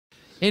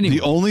Anyway.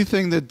 The only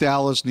thing that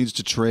Dallas needs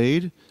to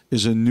trade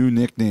is a new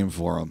nickname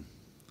for him.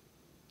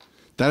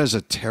 That is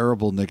a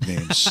terrible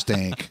nickname,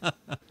 Stank.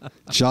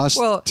 Just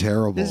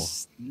terrible.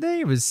 His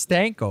name is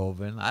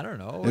Stankoven. I don't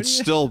know. It's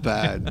still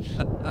bad.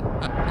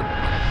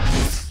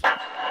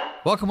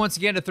 Welcome once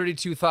again to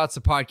 32 Thoughts,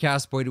 the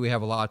podcast. Boy, do we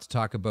have a lot to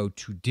talk about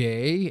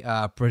today.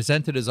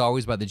 Presented as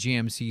always by the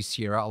GMC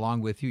Sierra,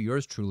 along with you,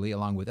 yours truly,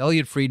 along with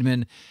Elliotte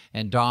Friedman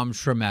and Dom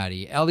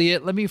Schramati.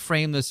 Elliotte, let me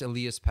frame this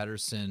Elias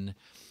Pettersson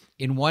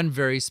in one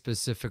very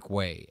specific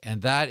way,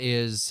 and that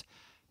is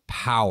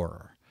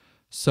power.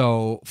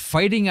 So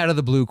fighting out of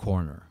the blue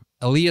corner,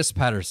 Elias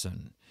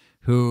Pettersson,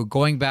 who,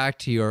 going back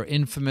to your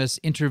infamous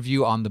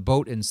interview on the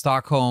boat in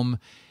Stockholm,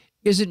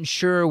 isn't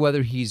sure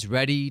whether he's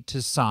ready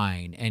to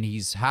sign, and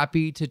he's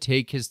happy to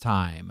take his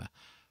time.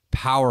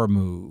 Power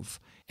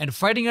move. And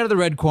fighting out of the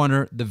red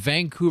corner, the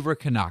Vancouver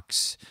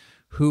Canucks,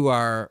 who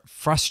are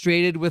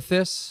frustrated with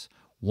this,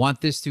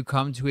 want this to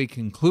come to a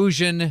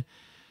conclusion,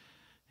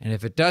 and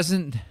if it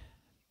doesn't,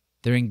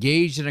 they're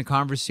engaged in a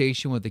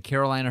conversation with the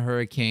Carolina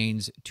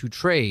Hurricanes to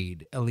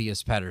trade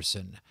Elias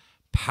Pettersson.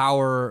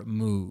 Power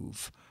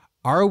move.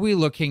 Are we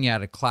looking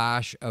at a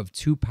clash of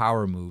two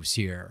power moves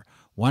here?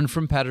 One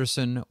from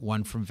Pettersson,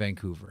 one from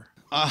Vancouver.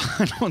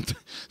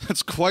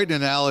 That's quite an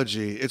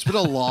analogy. It's been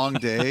a long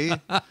day.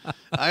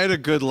 I had a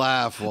good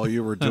laugh while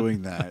you were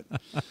doing that.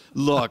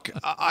 Look,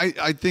 I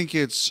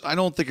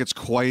don't think it's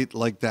quite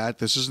like that.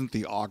 This isn't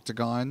the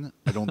Octagon,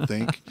 I don't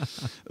think.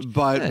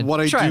 But what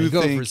I do think,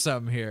 go for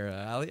some here,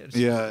 Elliotte.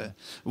 Yeah.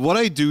 What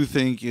I do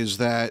think is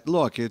that,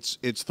 look, it's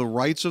the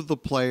rights of the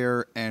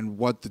player and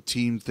what the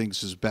team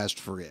thinks is best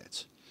for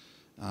it.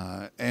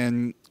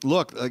 And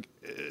look, like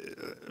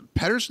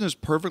Pettersson is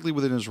perfectly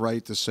within his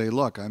right to say,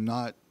 look, I'm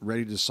not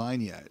ready to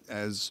sign yet.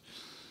 As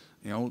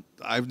you know,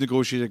 I've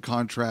negotiated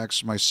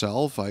contracts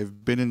myself.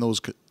 I've been in those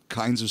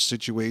kinds of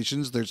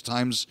situations. There's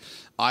times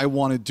I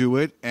want to do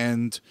it,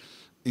 and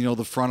you know,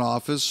 the front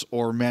office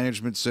or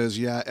management says,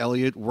 yeah,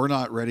 Elliotte, we're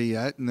not ready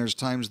yet. And there's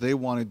times they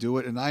want to do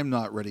it, and I'm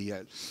not ready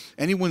yet.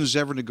 Anyone who's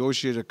ever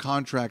negotiated a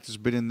contract has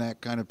been in that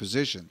kind of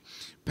position.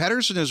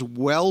 Pettersson is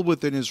well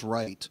within his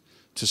right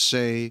to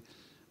say,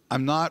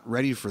 I'm not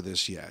ready for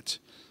this yet.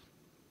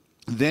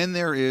 Then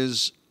there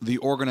is the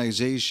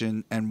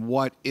organization and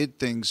what it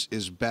thinks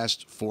is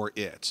best for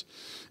it.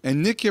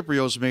 And Nick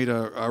Kypreos made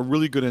a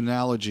really good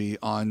analogy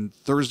on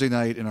Thursday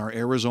night in our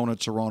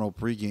Arizona-Toronto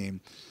pregame.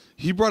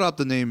 He brought up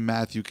the name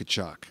Matthew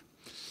Tkachuk.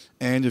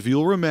 And if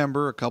you'll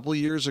remember, a couple of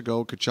years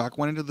ago, Tkachuk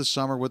went into the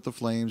summer with the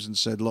Flames and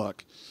said,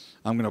 look,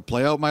 I'm going to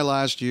play out my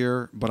last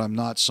year, but I'm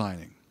not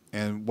signing.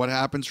 And what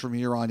happens from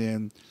here on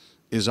in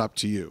is up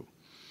to you.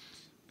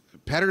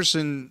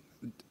 Pettersson,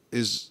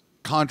 his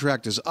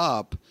contract is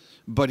up,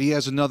 but he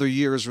has another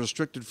year as a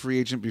restricted free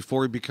agent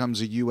before he becomes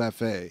a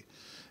UFA.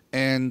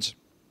 And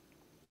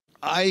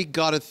I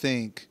got to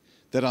think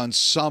that on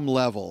some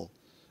level,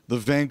 the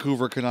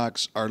Vancouver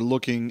Canucks are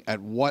looking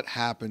at what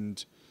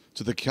happened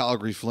to the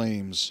Calgary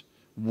Flames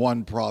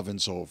one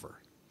province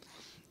over.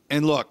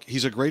 And look,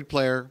 he's a great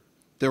player.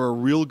 They're a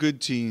real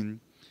good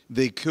team.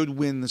 They could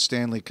win the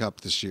Stanley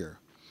Cup this year.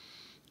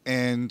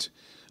 And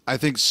I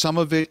think some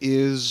of it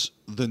is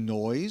the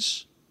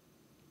noise.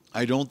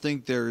 I don't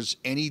think there's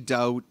any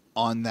doubt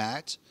on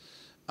that.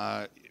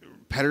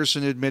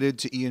 Pettersson admitted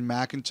to Ian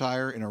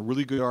McIntyre in a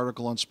really good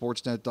article on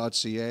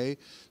Sportsnet.ca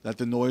that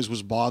the noise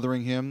was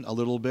bothering him a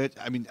little bit.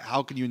 I mean,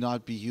 how can you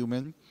not be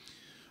human?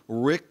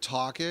 Rick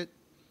Tocchet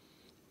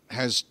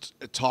has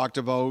talked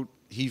about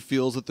he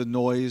feels that the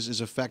noise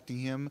is affecting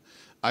him.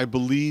 I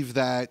believe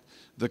that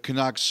the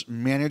Canucks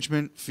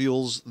management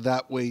feels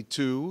that way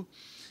too.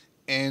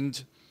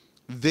 And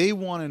they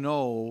want to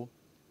know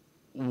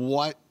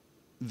what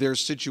their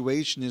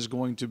situation is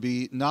going to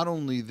be, not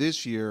only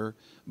this year,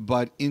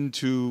 but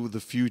into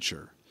the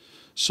future.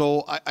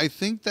 So I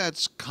think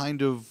that's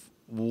kind of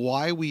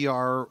why we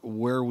are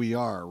where we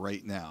are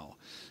right now,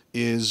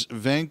 is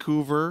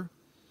Vancouver,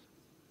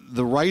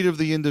 the right of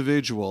the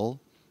individual,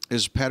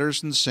 is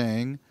Pettersson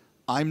saying,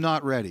 I'm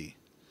not ready.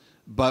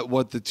 But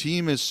what the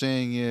team is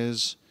saying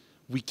is,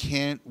 we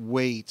can't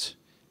wait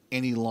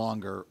any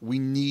longer. We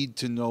need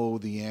to know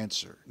the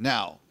answer.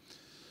 Now,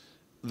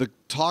 the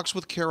talks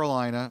with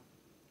Carolina,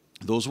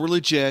 those were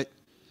legit.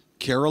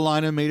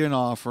 Carolina made an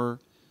offer.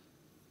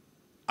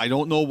 I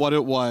don't know what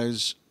it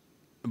was,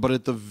 but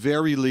at the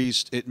very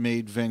least, it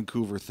made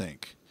Vancouver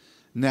think.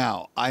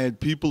 Now, I had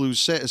people who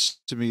said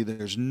to me that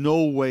there's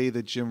no way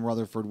that Jim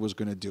Rutherford was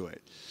going to do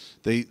it.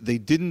 They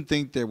didn't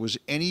think there was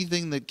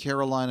anything that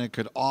Carolina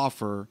could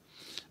offer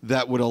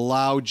that would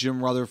allow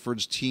Jim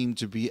Rutherford's team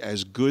to be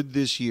as good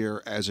this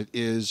year as it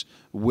is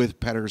with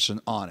Pettersson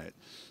on it.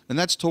 And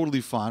that's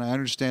totally fine. I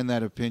understand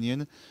that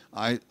opinion.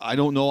 I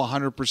don't know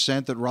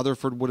 100% that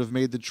Rutherford would have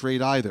made the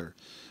trade either.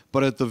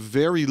 But at the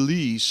very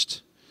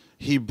least,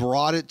 he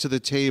brought it to the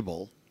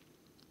table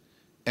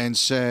and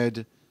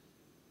said,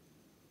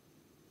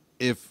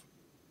 if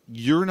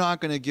you're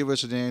not going to give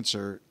us an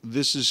answer,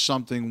 this is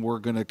something we're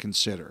going to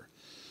consider.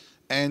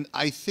 And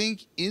I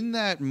think in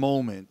that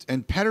moment,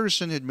 and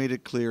Pettersson had made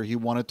it clear he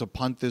wanted to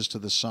punt this to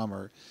the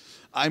summer,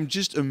 I'm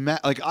just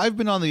like I've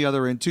been on the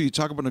other end too. You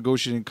talk about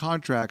negotiating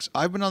contracts.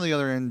 I've been on the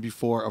other end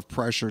before of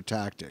pressure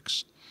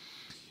tactics.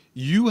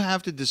 You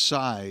have to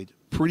decide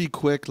pretty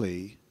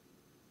quickly.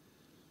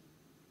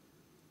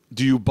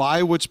 Do you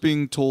buy what's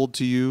being told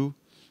to you?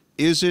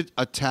 Is it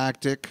a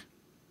tactic?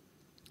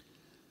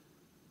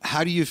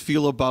 How do you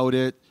feel about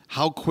it?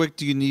 How quick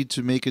do you need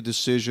to make a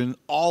decision?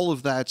 All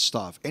of that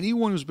stuff.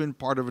 Anyone who's been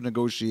part of a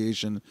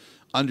negotiation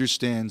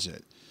understands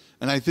it.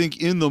 And I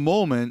think in the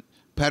moment,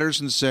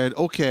 Petterson said,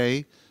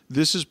 okay,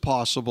 this is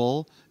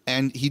possible.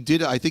 And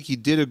I think he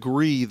did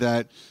agree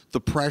that the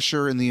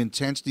pressure and the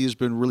intensity has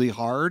been really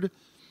hard.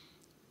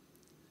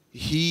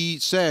 He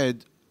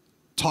said,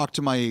 talk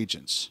to my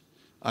agents.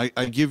 I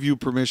give you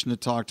permission to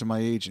talk to my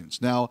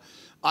agents. Now,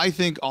 I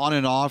think on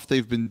and off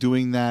they've been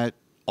doing that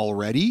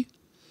already,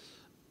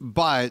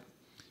 but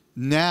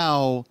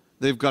now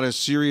they've got a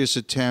serious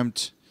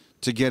attempt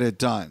to get it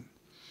done.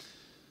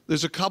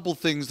 There's a couple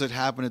things that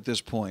happen at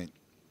this point.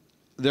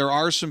 There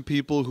are some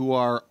people who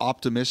are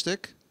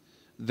optimistic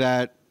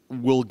that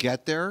we'll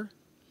get there.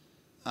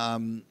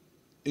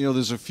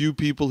 There's a few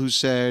people who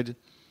said,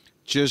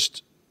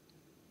 just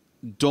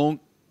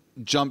don't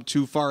jump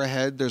too far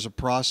ahead. There's a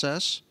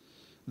process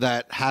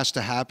that has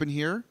to happen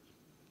here.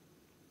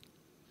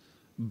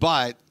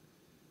 But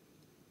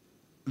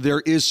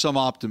there is some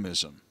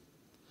optimism.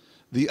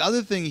 The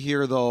other thing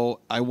here, though,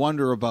 I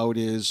wonder about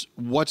is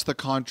what's the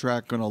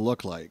contract going to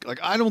look like? Like,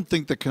 I don't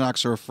think the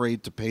Canucks are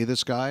afraid to pay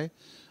this guy.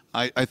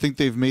 I think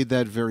they've made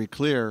that very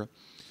clear.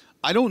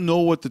 I don't know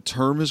what the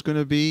term is going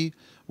to be.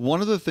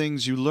 One of the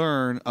things you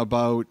learn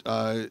about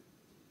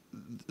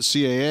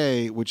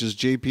CAA, which is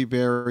J.P.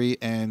 Barry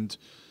and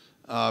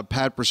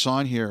Pat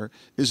Brisson here,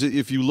 is that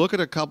if you look at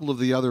a couple of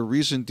the other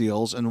recent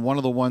deals, and one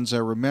of the ones I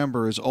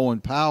remember is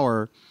Owen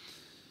Power,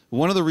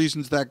 one of the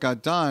reasons that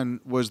got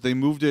done was they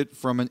moved it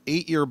from an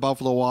 8-year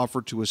Buffalo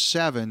offer to a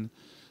 7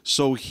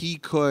 so he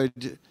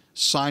could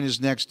sign his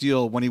next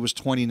deal when he was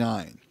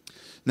 29.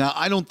 Now,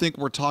 I don't think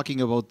we're talking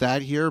about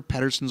that here.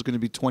 Pettersson's going to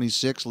be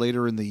 26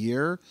 later in the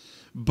year,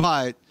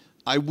 but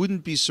I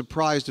wouldn't be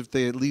surprised if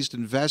they at least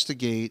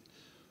investigate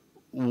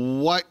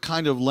what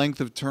kind of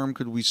length of term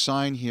could we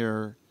sign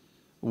here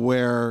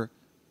where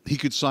he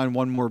could sign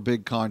one more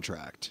big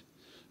contract.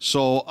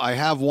 So I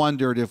have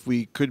wondered if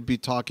we could be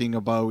talking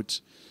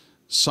about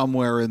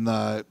somewhere in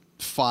the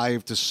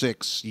 5 to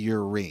 6 year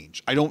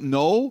range. I don't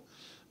know,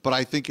 but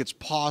I think it's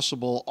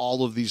possible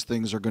all of these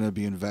things are going to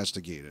be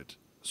investigated.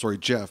 Sorry,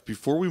 Jeff,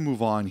 before we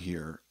move on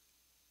here,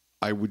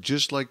 I would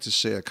just like to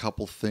say a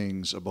couple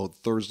things about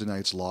Thursday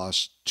night's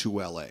loss to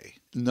LA.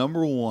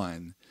 Number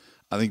one,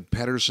 I think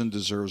Petterson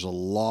deserves a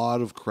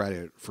lot of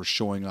credit for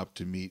showing up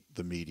to meet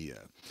the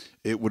media.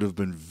 It would have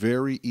been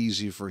very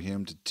easy for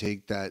him to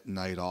take that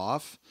night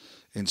off.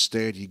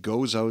 Instead, he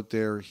goes out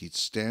there, he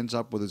stands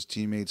up with his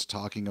teammates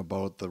talking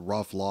about the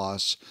rough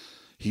loss.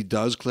 He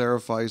does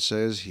clarify,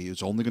 says he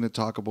is only going to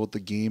talk about the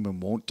game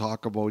and won't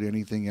talk about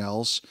anything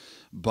else,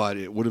 but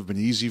it would have been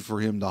easy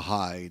for him to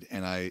hide.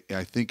 And I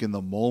think in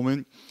the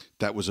moment,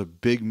 that was a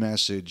big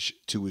message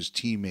to his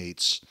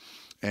teammates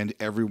and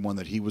everyone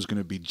that he was going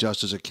to be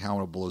just as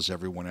accountable as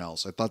everyone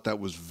else. I thought that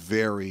was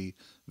very,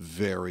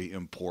 very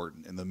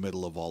important in the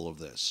middle of all of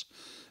this.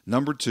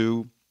 Number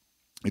two,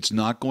 it's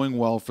not going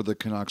well for the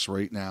Canucks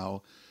right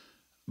now.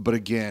 But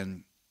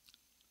again,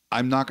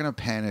 I'm not going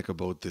to panic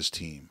about this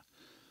team.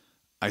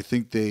 I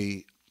think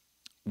they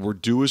were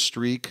due a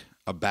streak,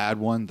 a bad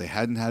one. They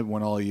hadn't had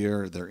one all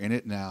year. They're in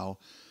it now.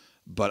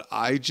 But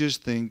I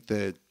just think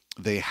that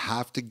they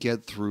have to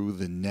get through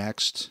the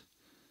next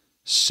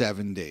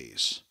 7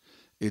 days.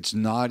 It's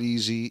not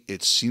easy.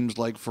 It seems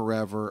like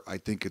forever. I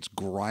think it's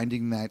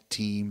grinding that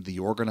team, the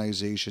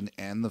organization,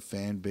 and the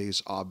fan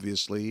base,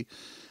 obviously.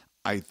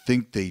 I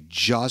think they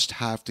just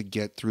have to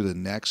get through the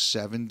next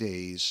 7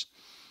 days,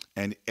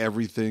 and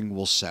everything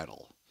will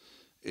settle.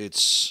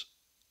 It's,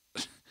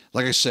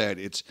 like I said,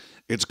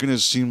 it's going to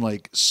seem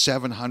like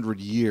 700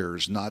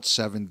 years, not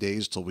 7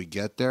 days till we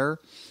get there.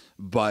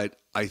 But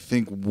I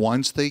think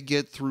once they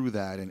get through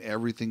that and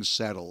everything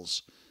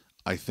settles,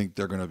 I think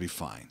they're going to be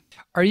fine.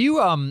 Are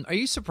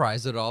you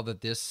surprised at all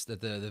that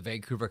the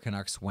Vancouver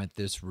Canucks went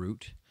this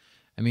route?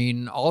 I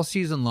mean, all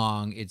season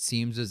long, it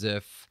seems as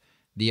if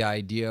the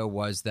idea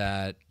was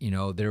that,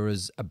 there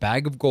was a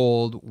bag of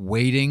gold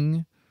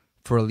waiting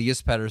for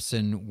Elias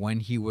Pettersson when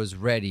he was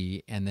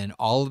ready, and then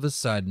all of a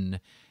sudden,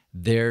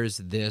 there's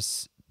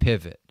this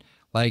pivot.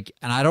 And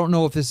I don't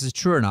know if this is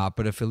true or not,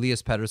 but if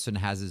Elias Pettersson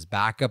has his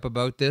backup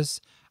about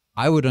this,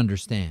 I would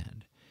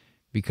understand.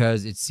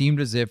 Because it seemed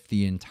as if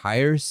the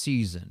entire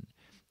season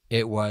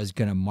it was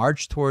going to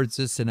march towards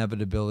this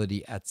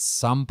inevitability at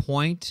some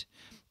point,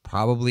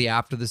 probably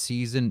after the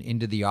season,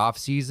 into the off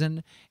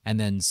season, and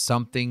then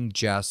something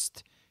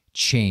just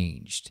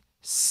changed.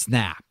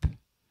 Snap.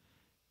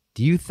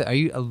 Are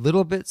you a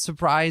little bit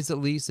surprised, at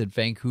least, that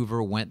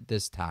Vancouver went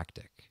this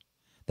tactic?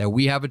 That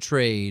we have a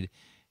trade,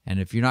 and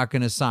if you're not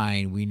going to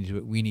sign, we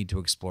need to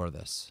explore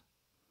this.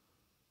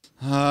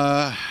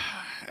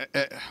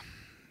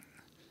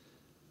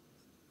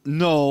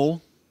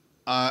 No,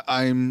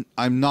 I'm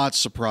not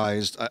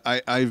surprised.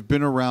 I've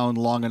been around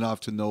long enough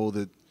to know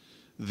that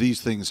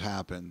these things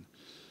happen.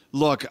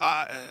 Look,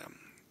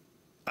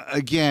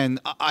 again,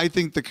 I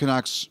think the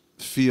Canucks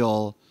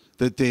feel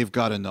that they've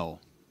got to know.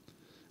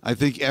 I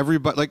think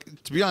everybody,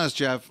 like, to be honest,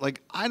 Jeff,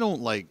 like, I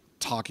don't like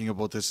talking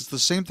about this. It's the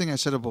same thing I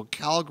said about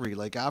Calgary.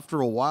 Like,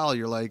 after a while,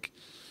 you're like,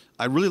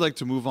 I'd really like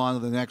to move on to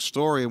the next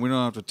story and we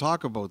don't have to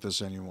talk about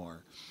this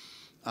anymore.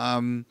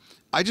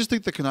 I just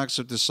think the Canucks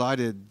have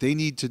decided they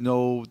need to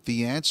know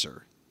the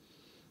answer.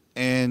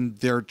 And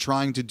they're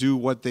trying to do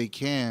what they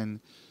can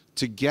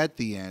to get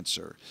the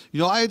answer. You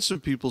know, I had some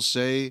people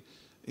say,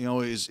 you know,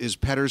 is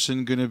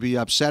Petterson going to be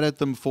upset at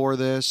them for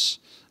this?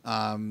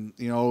 You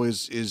know,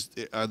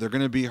 are there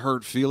going to be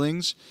hurt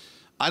feelings?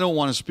 I don't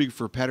want to speak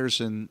for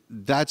Petterson.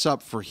 That's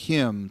up for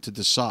him to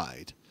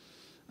decide.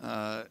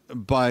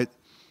 But,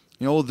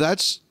 you know,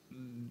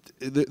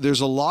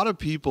 there's a lot of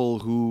people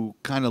who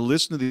kind of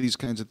listen to these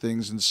kinds of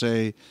things and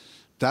say,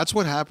 that's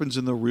what happens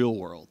in the real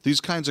world. These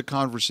kinds of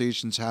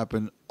conversations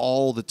happen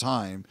all the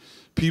time.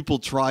 People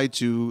try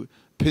to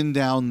pin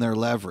down their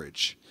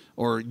leverage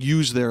or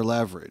use their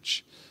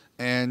leverage.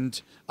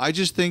 And I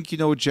just think, you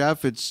know,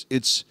 Jeff,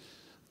 it's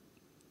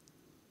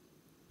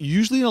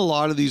usually in a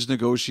lot of these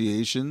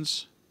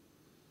negotiations,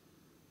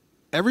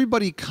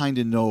 everybody kind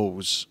of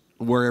knows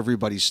where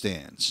everybody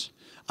stands.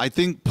 I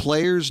think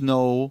players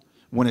know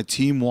when a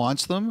team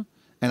wants them,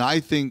 and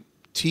I think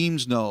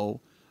teams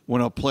know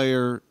when a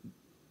player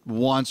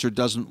wants or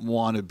doesn't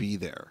want to be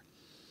there.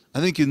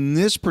 I think in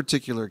this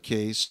particular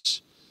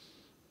case,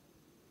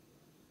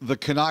 the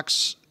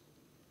Canucks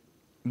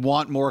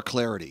want more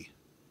clarity.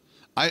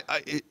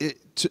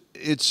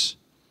 It's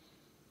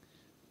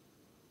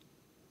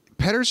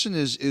Petterson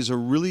is a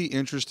really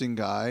interesting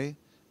guy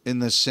in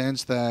the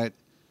sense that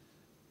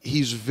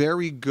he's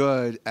very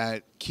good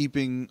at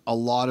keeping a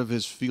lot of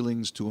his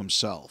feelings to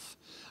himself.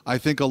 I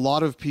think a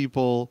lot of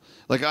people,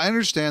 like, I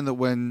understand that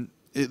when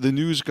the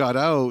news got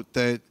out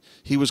that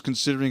he was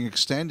considering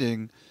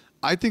extending,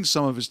 I think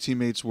some of his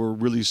teammates were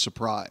really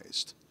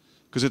surprised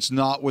because it's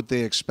not what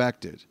they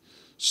expected.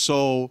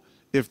 So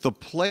if the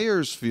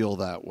players feel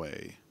that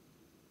way,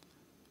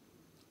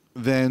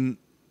 then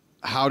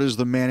how does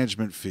the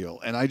management feel?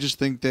 And I just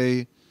think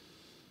they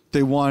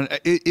want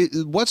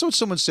it. What's what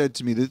someone said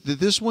to me that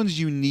this one's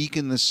unique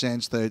in the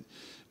sense that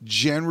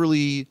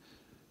generally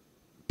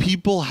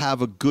people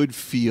have a good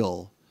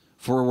feel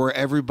for where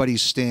everybody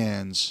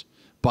stands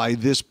by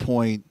this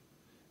point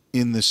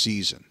in the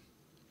season.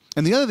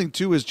 And the other thing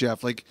too is,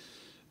 Jeff, like,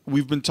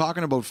 we've been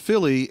talking about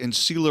Philly and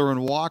Sealer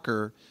and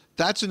Walker.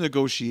 That's a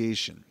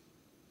negotiation.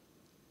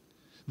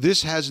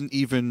 This hasn't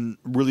even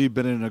really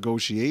been a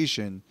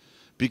negotiation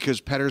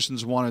because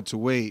Pettersson's wanted to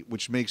wait,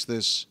 which makes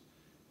this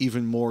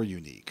even more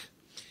unique.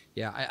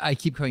 Yeah, I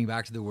keep coming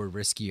back to the word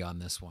risky on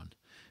this one.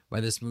 By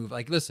this move,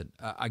 like, listen,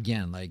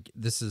 again, like,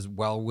 this is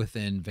well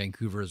within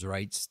Vancouver's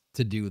rights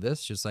to do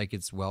this, just like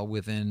it's well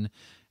within,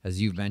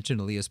 as you've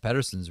mentioned, Elias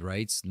Pettersson's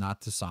rights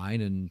not to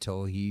sign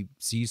until he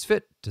sees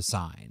fit to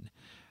sign.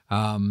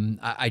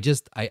 I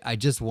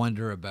just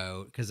wonder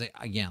about, because,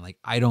 again, like,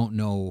 I don't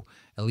know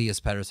Elias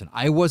Pettersson.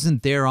 I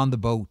wasn't there on the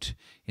boat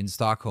in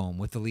Stockholm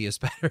with Elias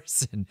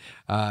Pettersson.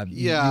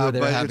 Yeah,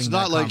 but it's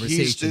not like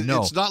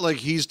it's not like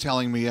he's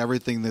telling me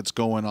everything that's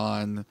going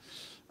on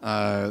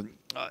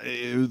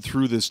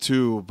through this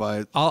too.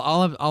 But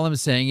all I'm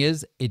saying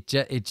is it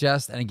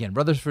just, and again,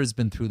 Rutherford's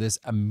been through this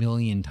a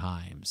million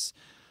times.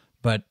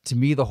 But to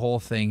me, the whole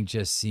thing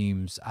just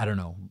seems, I don't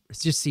know, it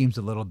just seems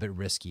a little bit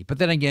risky. But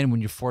then again, when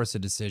you force a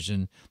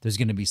decision, there's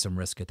going to be some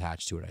risk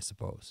attached to it, I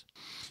suppose.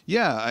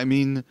 Yeah, I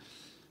mean,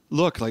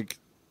 look, like,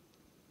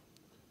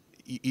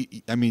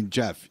 I mean,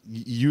 Jeff,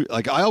 you,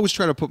 like, I always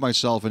try to put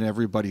myself in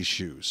everybody's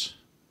shoes.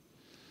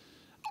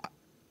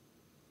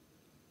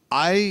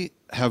 I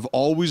have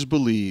always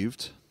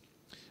believed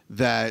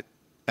that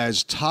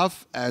as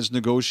tough as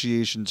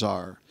negotiations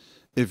are,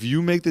 if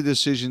you make the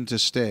decision to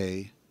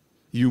stay,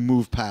 you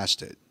move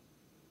past it.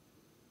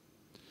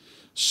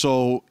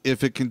 So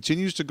if it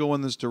continues to go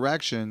in this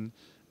direction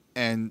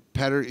and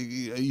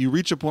you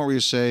reach a point where you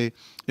say,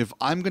 if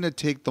I'm going to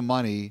take the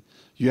money,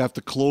 you have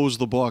to close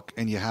the book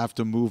and you have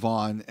to move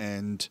on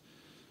and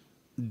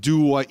do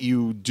what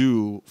you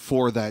do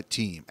for that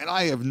team. And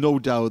I have no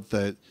doubt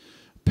that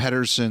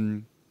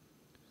Pettersson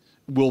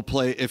will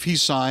play. If he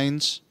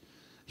signs,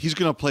 he's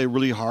going to play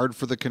really hard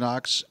for the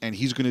Canucks and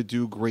he's going to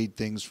do great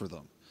things for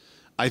them.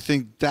 I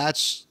think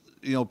that's,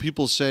 you know,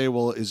 people say,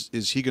 well,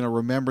 is he going to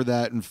remember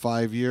that in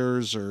 5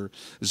 years or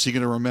is he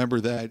going to remember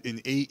that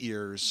in 8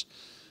 years?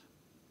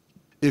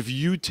 If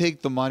you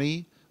take the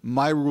money,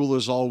 my rule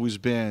has always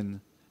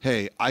been,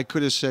 hey, I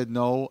could have said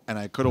no and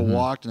I could have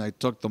walked and I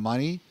took the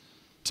money.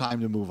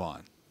 Time to move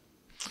on.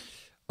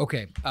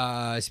 Okay.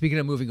 Speaking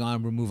of moving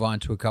on, we'll move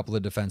on to a couple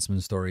of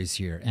defenseman stories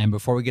here. And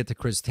before we get to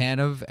Chris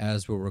Tanev,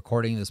 as we're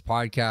recording this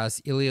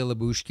podcast, Ilya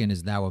Lyubushkin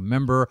is now a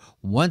member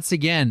once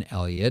again,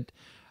 Elliotte,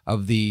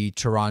 of the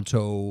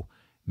Toronto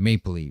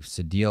Maple Leafs,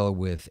 a deal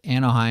with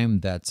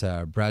Anaheim that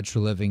Brad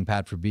Treliving,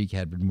 Pat Verbeek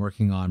had been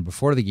working on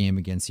before the game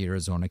against the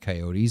Arizona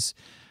Coyotes.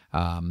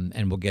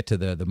 And we'll get to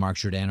the Mark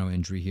Giordano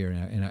injury here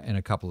in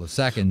a couple of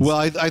seconds. Well,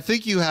 I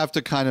think you have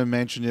to kind of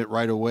mention it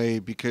right away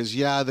because,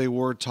 yeah, they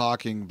were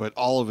talking, but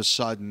all of a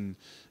sudden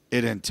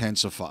it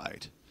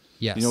intensified.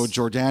 Yes. You know,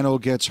 Giordano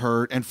gets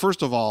hurt. And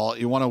first of all,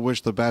 you want to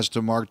wish the best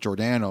to Mark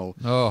Giordano.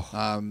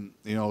 Oh.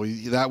 You know,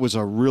 that was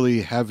a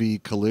really heavy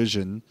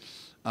collision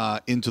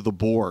into the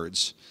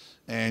boards.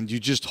 And you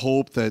just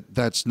hope that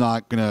that's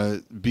not going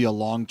to be a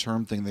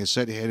long-term thing. They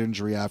said head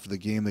injury after the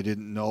game. They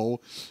didn't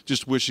know.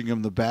 Just wishing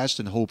him the best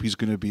and hope he's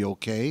going to be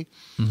okay.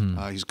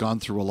 He's gone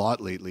through a lot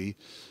lately.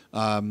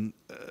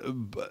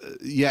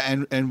 Yeah,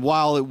 and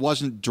while it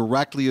wasn't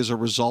directly as a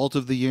result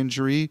of the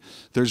injury,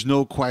 there's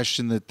no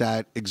question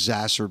that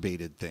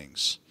exacerbated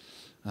things.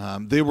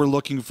 They were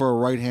looking for a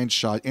right-hand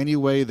shot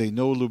anyway. They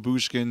know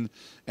Lyubushkin,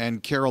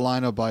 and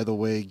Carolina, by the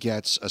way,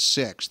 gets a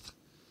sixth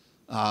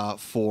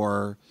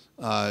for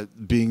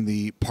being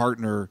the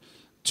partner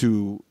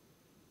to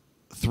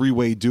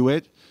three-way do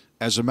it.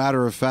 As a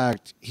matter of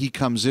fact, he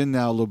comes in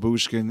now,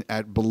 Lyubushkin,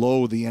 at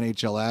below the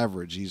NHL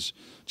average. He's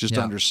just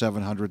under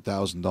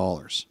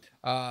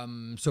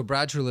 $700,000. So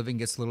Brad Treliving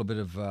gets a little bit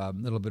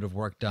of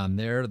work done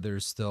there.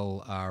 There's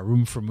still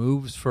room for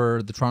moves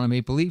for the Toronto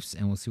Maple Leafs,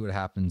 and we'll see what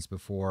happens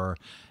before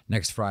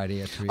next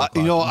Friday at 3 o'clock.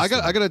 You know, I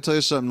got to tell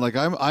you something. Like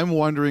I'm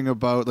wondering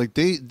about, like,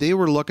 they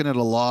were looking at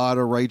a lot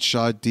of right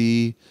shot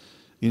D.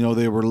 You know,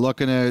 they were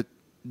looking at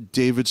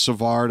David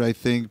Savard, I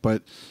think,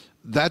 but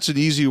that's an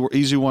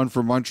easy one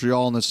for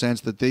Montreal in the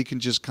sense that they can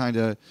just kind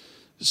of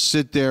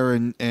sit there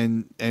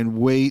and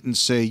wait and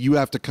say, you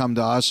have to come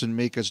to us and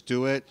make us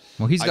do it.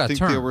 Well, he's got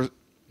term.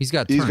 He's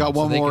got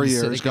one more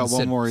year. He's got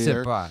one more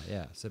year.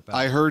 Sit back.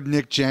 I heard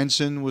Nick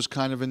Jensen was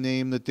kind of a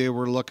name that they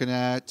were looking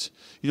at.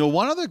 You know,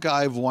 one other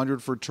guy I've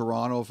wondered for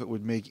Toronto if it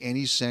would make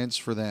any sense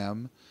for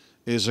them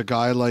is a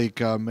guy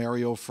like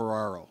Mario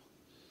Ferraro.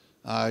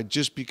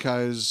 Just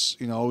because,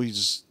 you know,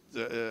 he's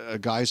a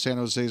guy San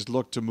Jose's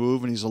looked to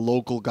move, and he's a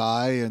local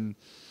guy, and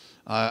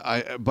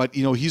but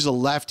you know, he's a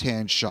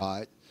left-hand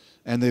shot,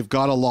 and they've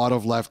got a lot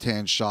of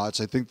left-hand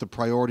shots. I think the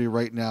priority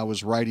right now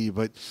is righty,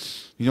 but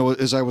you know,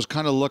 as I was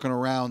kind of looking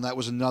around, that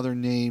was another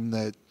name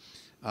that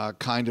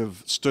kind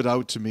of stood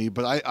out to me.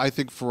 But I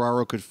think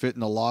Ferraro could fit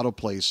in a lot of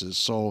places.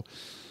 So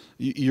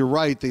you're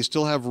right; they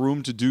still have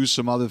room to do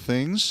some other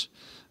things,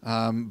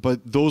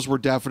 but those were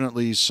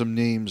definitely some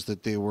names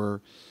that they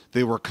were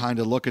kind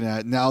of looking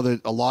at now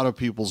that a lot of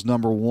people's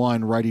number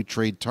one righty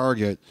trade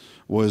target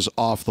was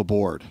off the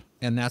board.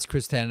 And that's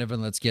Chris Tanev,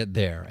 and let's get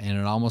there. And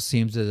it almost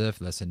seems as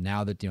if, listen,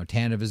 now that, you know,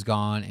 Tanev is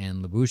gone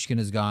and Lyubushkin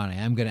is gone, I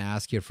am going to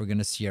ask you if we're going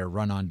to see a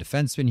run on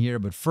defenseman here.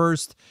 But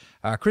first,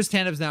 Chris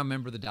Tanev is now a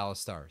member of the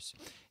Dallas Stars.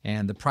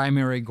 And the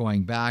primary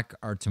going back,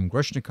 Artem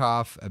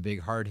Grushnikov, a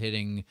big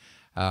hard-hitting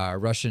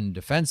Russian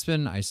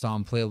defenseman. I saw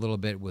him play a little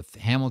bit with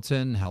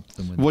Hamilton, helped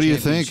them win the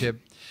championship. What do you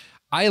think?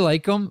 I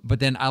like him, but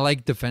then I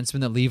like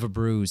defensemen that leave a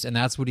bruise, and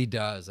that's what he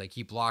does. Like,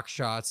 he blocks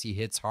shots, he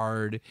hits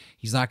hard.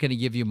 He's not going to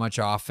give you much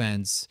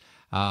offense.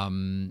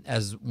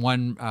 As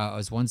one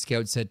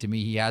scout said to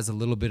me, he has a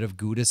little bit of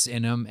Gudis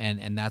in him,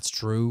 and that's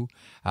true.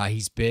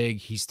 He's big,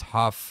 he's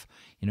tough.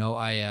 You know,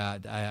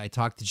 I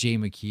talked to Jay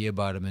McKee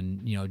about him,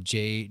 and you know,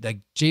 Jay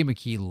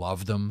McKee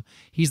loved him.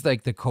 He's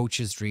like the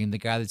coach's dream, the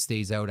guy that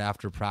stays out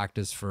after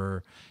practice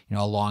for, you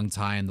know, a long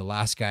time, the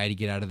last guy to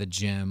get out of the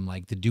gym,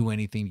 like to do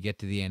anything to get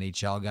to the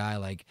NHL guy.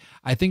 Like,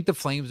 I think the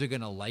Flames are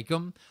gonna like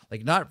him,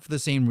 like not for the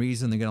same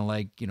reason they're gonna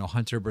like, you know,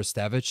 Hunter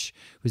Brstevich,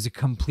 who's a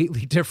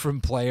completely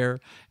different player,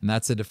 and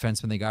that's a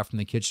defenseman they got from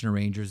the Kitchener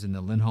Rangers in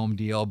the Lindholm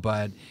deal.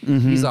 But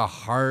he's a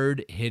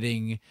hard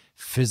hitting,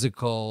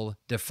 physical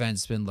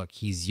defenseman. Look,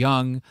 he's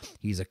young.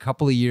 He's a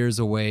couple of years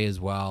away as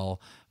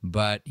well,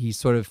 but he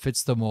sort of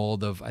fits the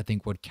mold of, I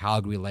think, what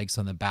Calgary likes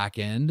on the back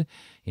end.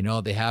 You know,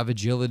 they have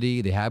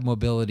agility, they have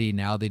mobility.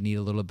 Now they need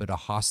a little bit of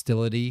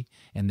hostility,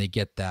 and they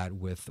get that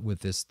with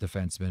this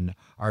defenseman,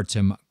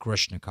 Artem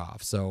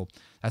Grushnikov. So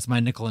that's my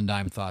nickel and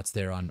dime thoughts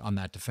there on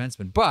that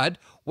defenseman. But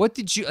what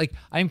did you like?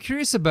 I'm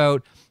curious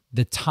about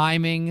the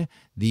timing,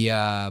 the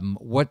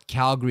what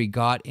Calgary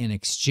got in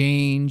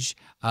exchange,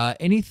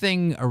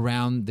 anything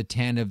around the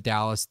Tanev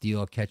Dallas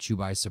deal catch you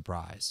by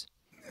surprise?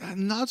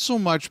 Not so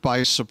much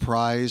by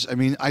surprise. I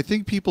mean, I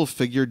think people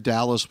figured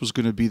Dallas was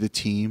going to be the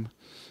team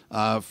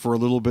for a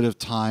little bit of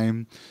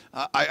time.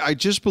 I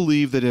just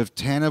believe that if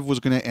Tanev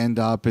was going to end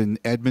up in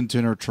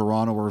Edmonton or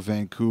Toronto or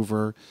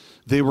Vancouver,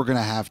 they were going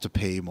to have to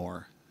pay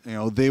more. You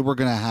know, they were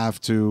going to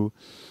have to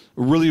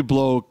really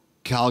blow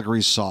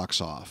Calgary's socks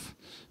off.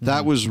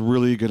 That was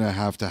really going to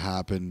have to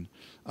happen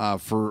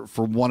for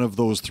one of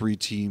those three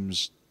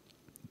teams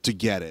to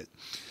get it.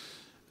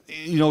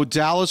 You know,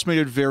 Dallas made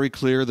it very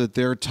clear that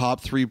their top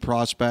three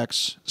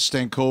prospects,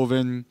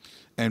 Stankoven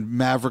and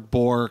Maverick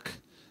Bourque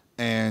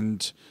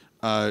and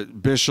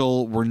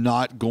Bichel, were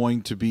not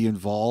going to be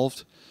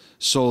involved.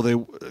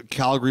 So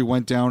Calgary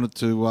went down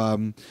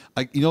to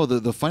you know,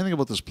 the funny thing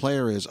about this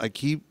player is I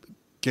keep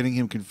getting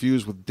him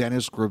confused with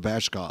Denis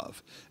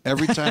Grabeshkov.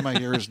 Every time I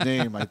hear his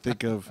name, I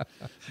think of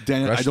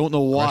Denis. I don't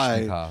know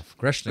why.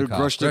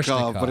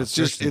 Grushnikov, but it's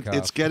just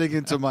it's getting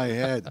into my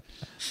head.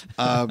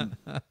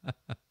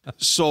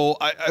 So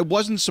I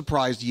wasn't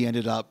surprised he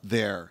ended up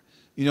there.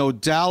 You know,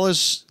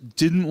 Dallas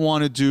didn't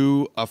want to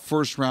do a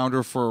first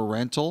rounder for a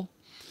rental.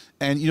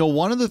 And, you know,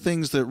 one of the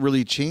things that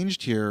really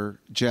changed here,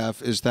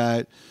 Jeff, is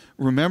that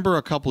remember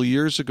a couple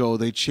years ago,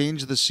 they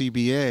changed the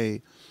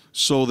CBA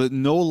so that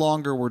no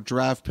longer were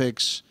draft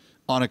picks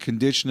on a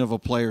condition of a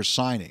player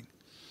signing.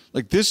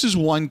 Like, this is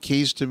one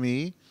case to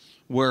me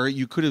where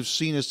you could have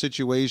seen a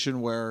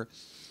situation where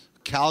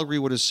Calgary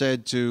would have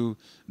said to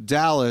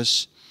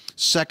Dallas,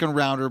 second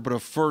rounder, but a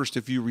first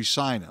if you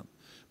re-sign him.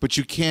 But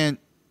you can't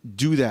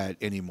do that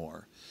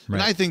anymore. Right.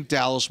 And I think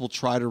Dallas will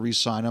try to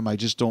re-sign him. I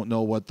just don't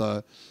know what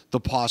the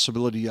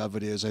possibility of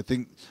it is. I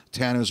think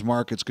Tanev's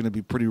market's going to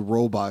be pretty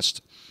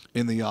robust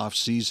in the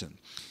offseason.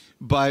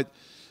 But,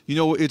 you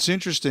know, it's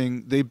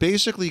interesting. They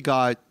basically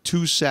got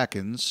 2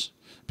 seconds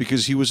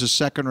because he was a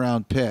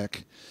second-round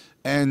pick.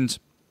 And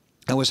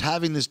I was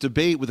having this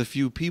debate with a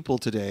few people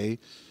today.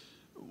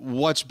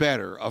 What's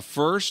better, a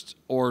first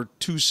or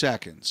 2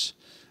 seconds?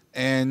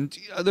 And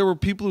there were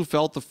people who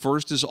felt the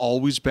first is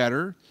always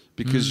better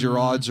because your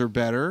odds are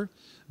better.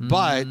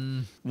 But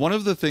one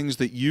of the things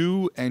that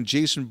you and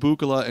Jason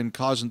Bukala and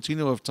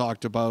Cosentino have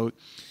talked about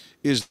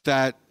is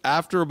that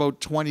after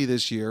about 20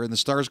 this year, and the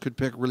Stars could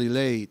pick really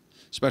late,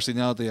 especially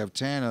now that they have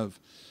Tanev,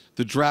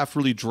 the draft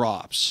really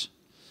drops.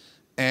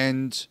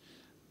 And,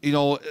 you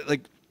know,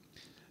 like,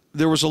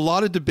 there was a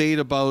lot of debate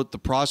about the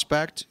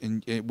prospect,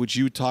 which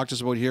you talked to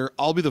us about here.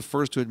 I'll be the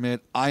first to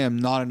admit I am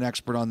not an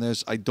expert on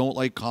this. I don't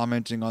like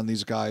commenting on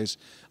these guys.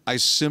 I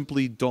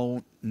simply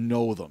don't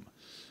know them.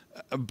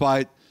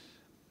 But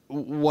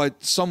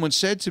what someone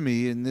said to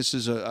me, and this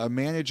is a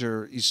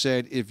manager, he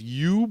said, if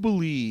you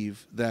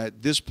believe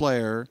that this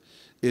player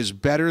is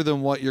better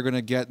than what you're going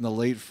to get in the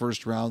late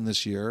first round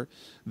this year,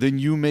 then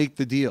you make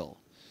the deal.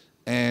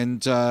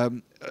 And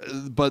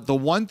but the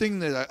one thing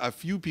that a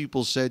few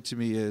people said to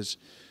me is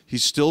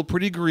he's still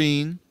pretty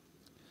green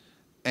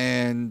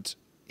and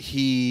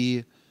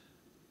he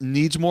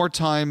needs more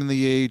time in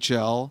the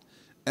AHL.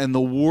 And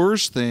the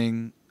worst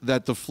thing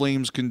that the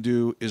Flames can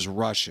do is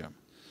rush him.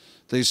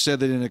 They said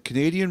that in a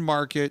Canadian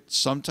market,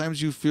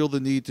 sometimes you feel the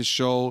need to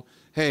show,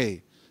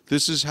 hey,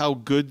 this is how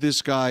good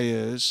this guy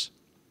is,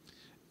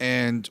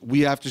 and we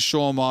have to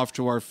show him off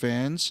to our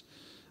fans.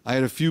 I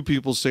had a few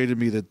people say to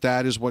me that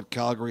that is what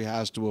Calgary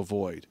has to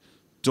avoid.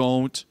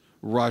 Don't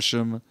rush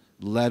him.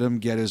 Let him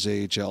get his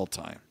AHL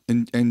time.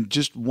 And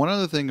just one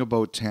other thing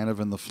about Tanev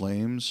and the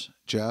Flames,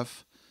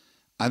 Jeff,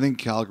 I think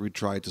Calgary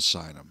tried to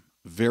sign him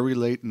very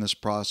late in this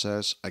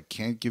process. I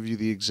can't give you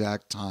the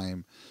exact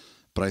time,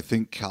 but I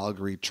think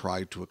Calgary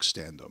tried to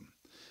extend him.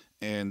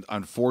 And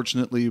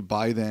unfortunately,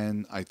 by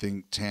then, I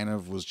think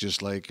Tanev was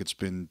just like, it's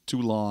been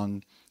too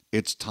long,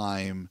 it's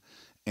time.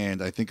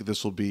 And I think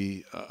this will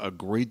be a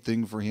great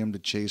thing for him to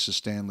chase a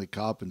Stanley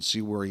Cup and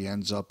see where he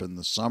ends up in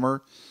the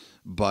summer.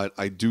 But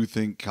I do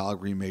think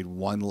Calgary made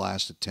one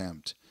last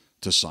attempt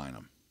to sign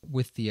him.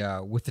 With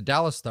the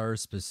Dallas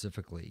Stars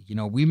specifically, you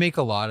know, we make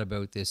a lot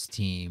about this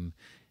team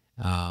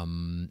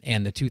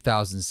and the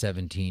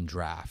 2017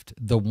 draft,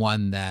 the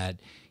one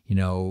that, you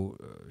know,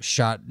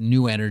 shot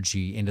new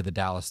energy into the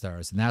Dallas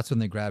Stars. And that's when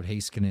they grabbed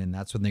Heiskanen,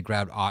 that's when they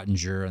grabbed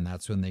Ottinger, and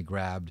that's when they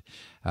grabbed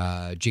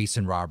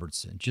Jason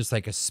Robertson. Just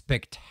like a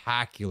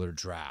spectacular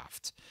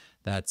draft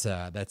that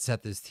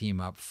set this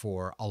team up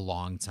for a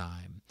long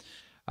time.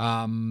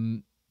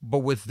 But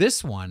with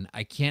this one,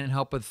 I can't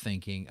help but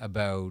thinking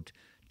about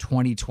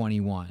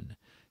 2021.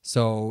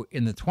 So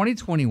in the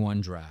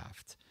 2021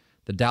 draft,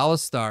 the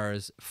Dallas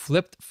Stars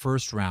flipped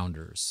first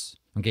rounders.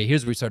 Okay,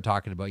 here's where we start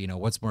talking about, you know,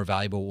 what's more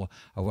valuable,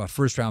 a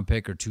first round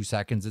pick or 2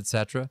 seconds,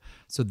 etc.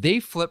 So they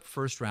flipped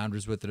first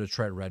rounders with the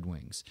Detroit Red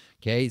Wings.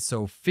 Okay,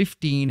 so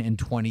 15 and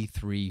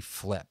 23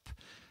 flip.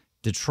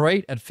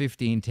 Detroit at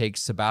 15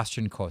 takes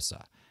Sebastian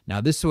Cossa. Now,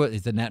 this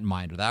is the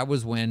netminder. That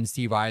was when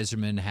Steve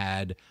Yzerman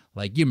had,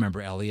 like, you remember,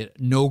 Elliotte,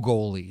 no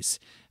goalies.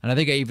 And I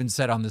think I even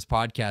said on this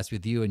podcast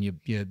with you, and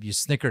you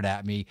snickered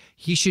at me,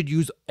 he should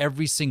use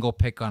every single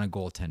pick on a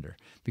goaltender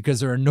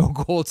because there are no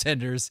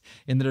goaltenders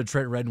in the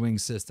Detroit Red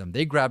Wings system.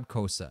 They grabbed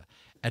Cossa.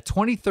 At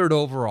 23rd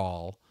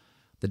overall,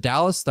 the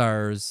Dallas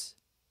Stars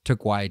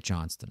took Wyatt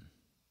Johnston.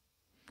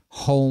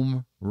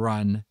 Home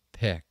run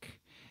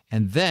pick.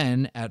 And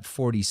then at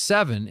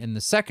 47 in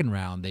the second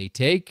round, they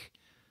take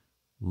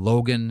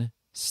Logan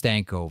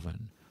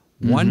Stankoven.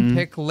 One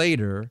pick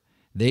later,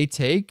 they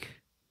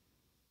take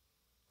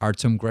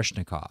Artem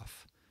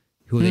Greshnikov,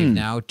 who they've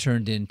now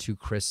turned into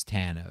Chris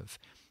Tanev.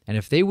 And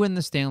if they win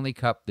the Stanley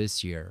Cup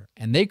this year,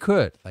 and they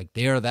could, like,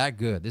 they are that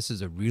good. This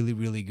is a really,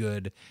 really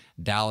good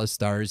Dallas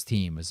Stars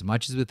team. As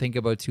much as we think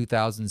about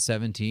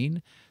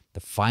 2017, the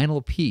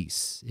final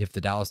piece, if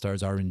the Dallas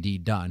Stars are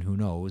indeed done, who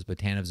knows, but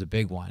Tanev's a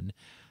big one.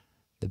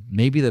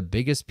 Maybe the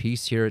biggest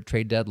piece here at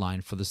trade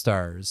deadline for the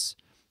Stars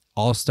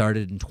all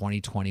started in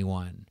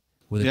 2021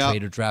 with a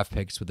trade of draft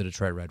picks with the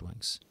Detroit Red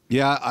Wings.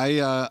 Yeah,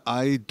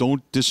 I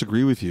don't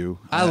disagree with you.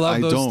 I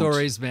love those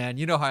stories, man.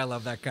 You know how I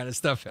love that kind of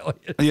stuff,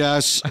 Elliotte.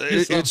 Yes,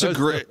 it's a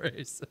great,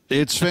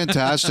 it's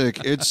fantastic.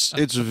 It's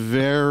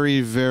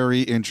very,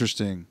 very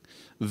interesting.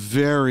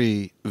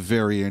 very,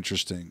 very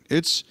interesting.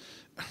 It's,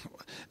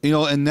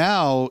 and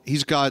now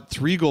he's got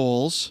 3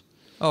 goals.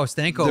 Oh,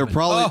 Stankoven. They're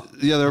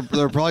probably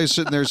they're probably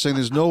sitting there saying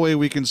there's no way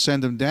we can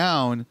send him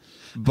down,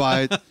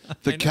 but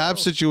the cap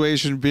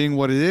situation being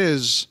what it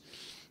is,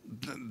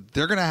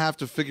 they're going to have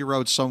to figure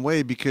out some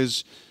way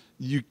because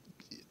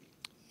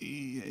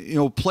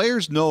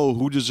players know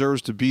who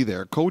deserves to be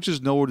there.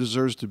 Coaches know who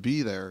deserves to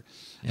be there.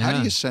 Yeah. How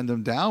do you send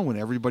them down when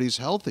everybody's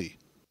healthy?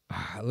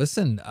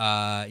 Listen,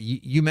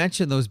 you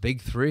mentioned those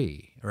big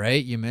 3,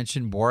 right? You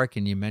mentioned Bork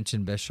and you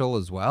mentioned Bichel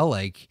as well.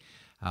 Like,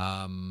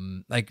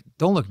 don't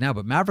look now,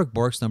 but Maverick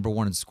Bork's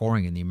 #1 in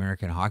scoring in the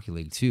American Hockey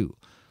League too.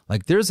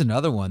 Like, there's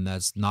another one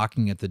that's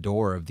knocking at the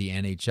door of the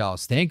NHL.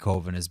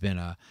 Stankoven has been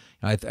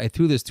I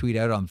threw this tweet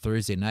out on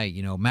Thursday night.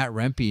 Matt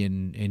Rempe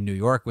in New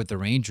York with the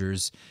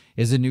Rangers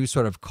is a new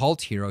sort of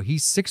cult hero.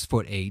 He's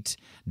 6'8".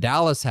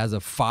 Dallas has a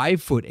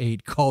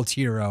 5'8" cult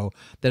hero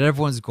that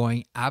everyone's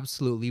going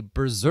absolutely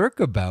berserk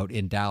about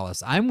in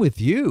Dallas. I'm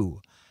with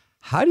you.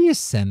 How do you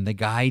send the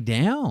guy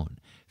down?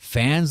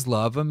 Fans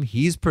love him.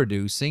 He's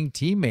producing.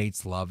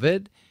 Teammates love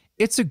it.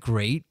 It's a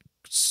great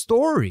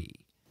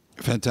story.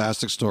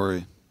 Fantastic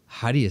story.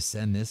 How do you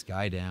send this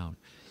guy down?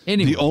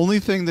 Anyway. The only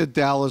thing that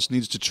Dallas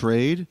needs to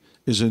trade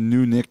is a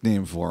new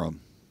nickname for him.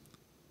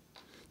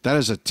 That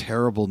is a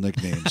terrible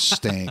nickname,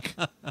 Stank.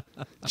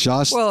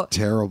 Just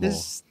terrible.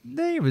 His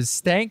name is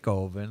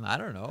Stankoven. I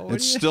don't know.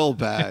 It's still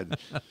bad.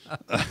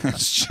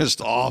 It's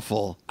just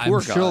awful.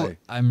 Poor guy.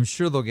 I'm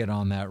sure they'll get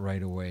on that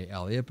right away,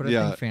 Elliotte. But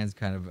I think fans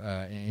kind of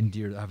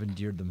have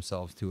endeared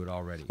themselves to it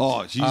already.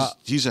 Oh,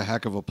 he's a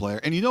heck of a player.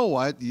 And you know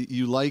what?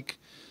 You like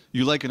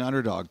an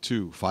underdog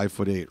too.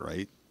 5'8",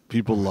 right?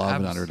 People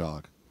love an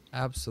underdog.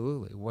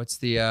 Absolutely. What's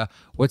the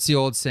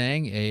old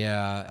saying?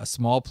 A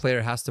small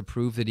player has to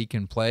prove that he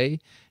can play,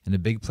 and a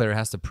big player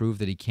has to prove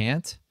that he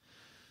can't.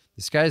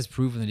 This guy's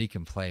proven that he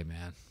can play,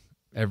 man.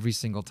 Every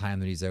single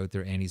time that he's out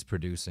there and he's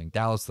producing.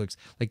 Dallas looks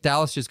like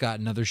Dallas just got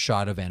another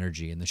shot of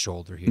energy in the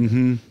shoulder here.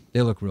 Mm-hmm.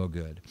 They look real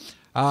good.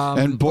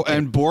 And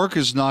Bork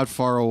is not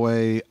far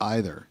away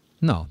either.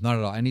 No, not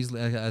at all. And he's,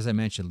 as I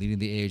mentioned, leading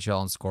the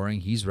AHL in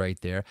scoring. He's right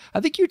there. I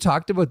think you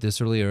talked about this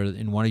earlier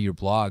in one of your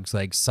blogs.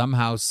 Like,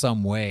 somehow,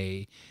 some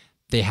way,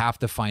 they have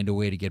to find a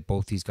way to get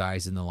both these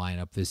guys in the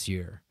lineup this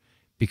year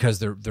because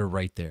they're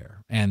right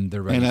there and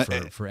they're ready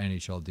for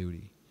NHL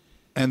duty.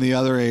 And the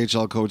other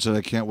AHL coach said,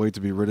 I can't wait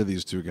to be rid of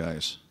these 2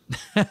 guys.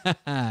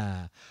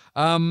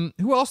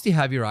 Who else do you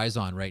have your eyes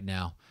on right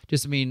now?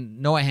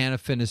 Noah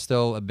Hanifin is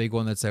still a big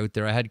one that's out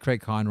there. I had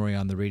Craig Conroy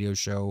on the radio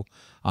show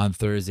on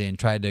Thursday and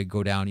tried to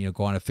go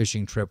on a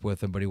fishing trip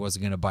with him, but he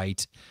wasn't going to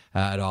bite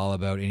at all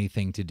about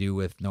anything to do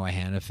with Noah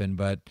Hanifin.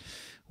 But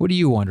what do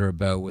you wonder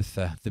about with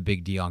the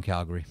big D on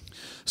Calgary?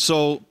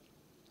 So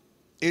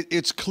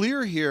it's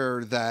clear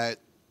here that,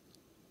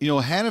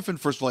 Hanifin,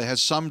 first of all,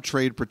 has some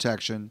trade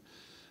protection,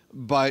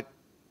 but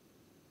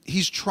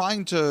he's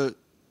trying to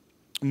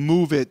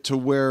move it to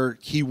where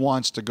he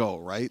wants to go,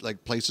 right?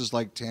 Like places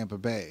like Tampa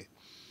Bay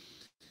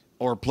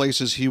or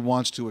places he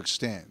wants to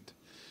extend.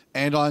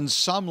 And on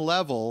some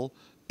level,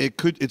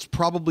 it's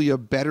probably a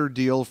better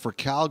deal for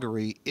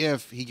Calgary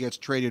if he gets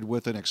traded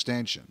with an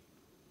extension.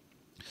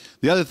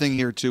 The other thing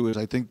here, too, is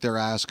I think their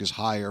ask is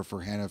higher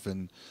for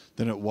Hanifin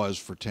than it was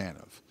for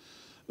Tanev.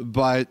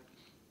 But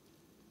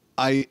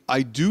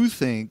I do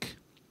think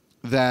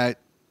that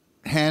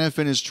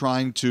Hanifin is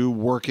trying to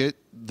work it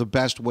the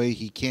best way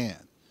he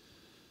can.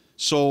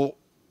 So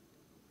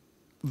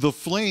the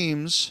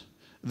Flames,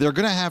 they're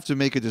going to have to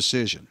make a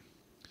decision.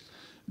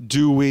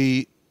 Do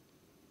we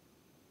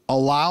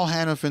allow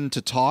Hanifin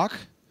to talk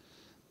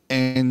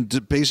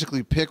and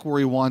basically pick where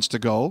he wants to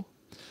go?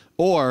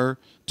 Or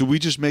do we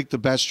just make the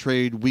best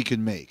trade we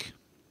can make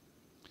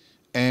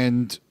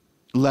and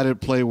let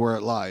it play where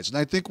it lies? And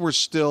I think we're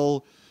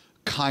still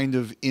kind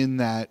of in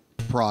that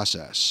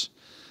process.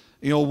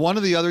 One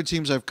of the other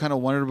teams I've kind of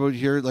wondered about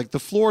here, like the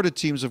Florida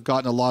teams have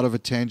gotten a lot of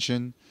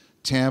attention.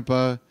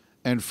 Tampa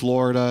and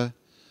Florida.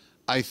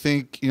 I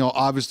think,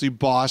 obviously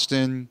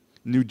Boston,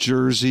 New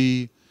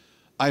Jersey.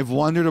 I've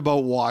wondered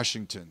about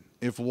Washington,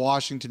 if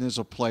Washington is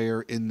a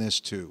player in this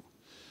too.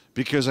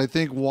 Because I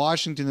think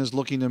Washington is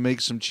looking to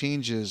make some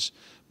changes,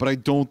 but I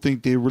don't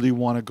think they really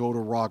want to go to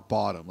rock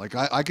bottom. Like,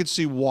 I could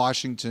see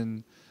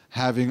Washington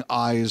having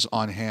eyes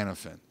on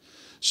Hanifin.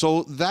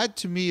 So that,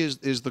 to me,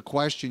 is the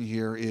question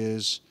here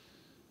is,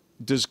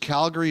 does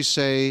Calgary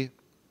say,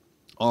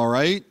 all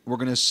right, we're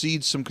going to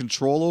cede some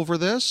control over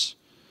this?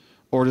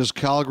 Or does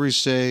Calgary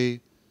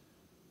say,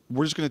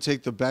 we're just going to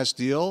take the best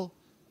deal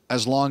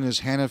as long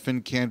as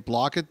Hanifin can't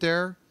block it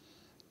there,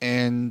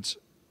 and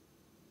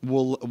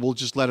we'll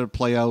just let it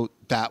play out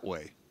that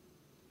way?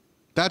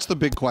 That's the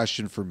big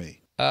question for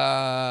me.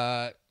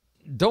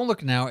 Don't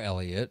look now,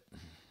 Elliotte,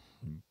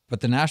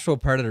 but the Nashville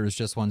Predators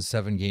just won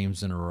 7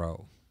 games in a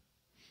row.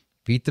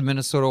 Beat the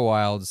Minnesota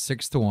Wild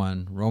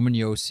 6-1. Roman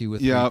Josi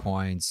with 3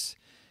 points.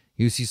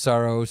 Juuse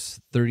Saros,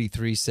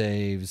 33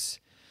 saves.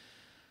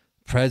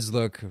 Preds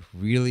look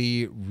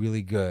really,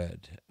 really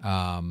good.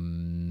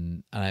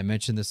 And I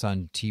mentioned this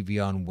on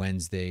TV on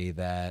Wednesday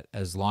that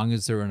as long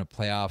as they're in a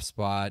playoff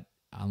spot,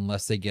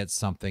 unless they get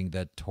something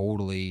that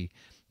totally,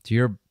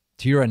 to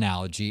your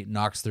analogy,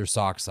 knocks their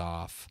socks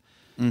off,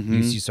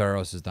 Juuse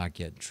Saros is not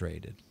getting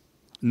traded.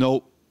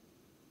 Nope.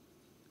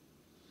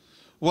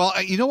 Well,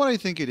 you know what I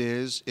think it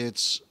is?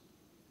 It's,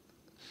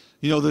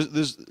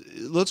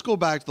 let's go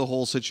back to the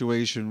whole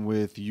situation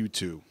with you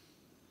two.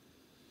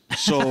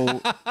 So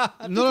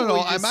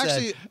no.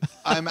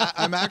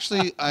 I'm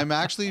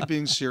actually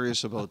being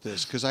serious about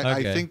this because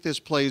I think this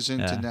plays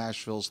into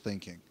Nashville's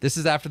thinking. This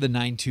is after the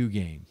 9-2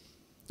 game.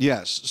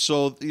 Yes.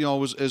 So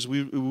as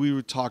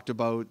we talked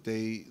about,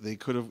 they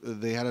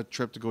had a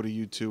trip to go to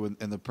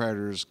U2 and the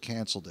Predators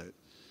canceled it,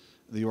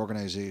 the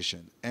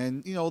organization,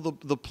 and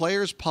the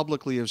players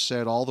publicly have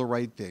said all the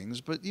right things,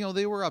 but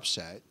they were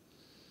upset.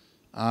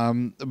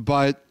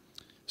 But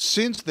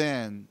since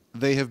then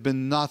they have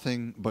been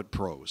nothing but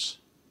pros.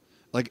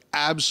 Like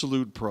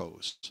absolute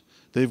pros.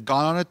 They've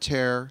gone on a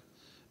tear.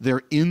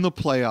 They're in the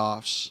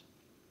playoffs.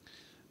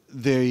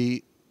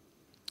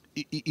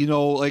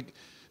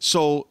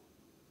 So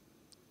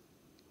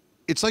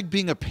it's like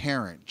being a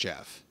parent,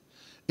 Jeff.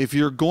 If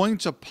you're going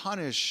to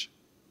punish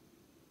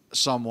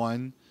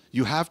someone,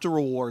 you have to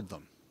reward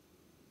them.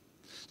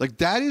 Like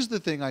that is the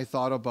thing I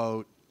thought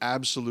about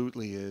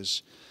absolutely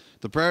is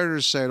the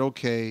Predators said,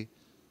 okay,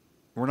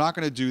 we're not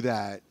going to do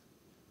that,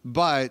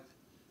 but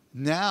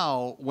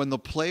now, when the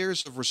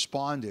players have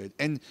responded,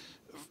 and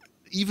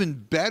even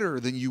better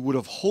than you would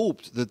have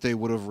hoped that they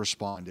would have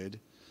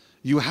responded,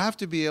 you have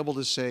to be able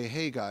to say,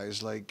 hey,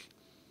 guys, like,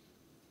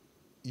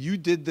 you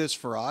did this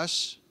for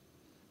us.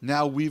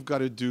 Now we've got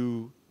to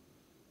do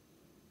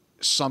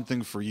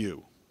something for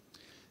you.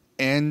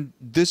 And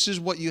this is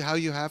how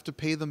you have to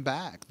pay them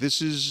back.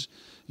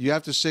 You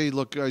have to say,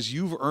 look, guys,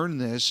 you've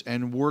earned this,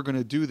 and we're going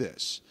to do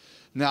this.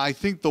 Now, I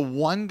think the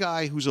one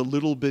guy who's a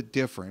little bit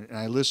different, and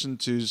I listened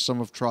to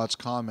some of Trott's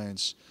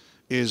comments,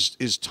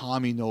 is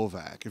Tommy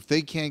Novak. If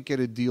they can't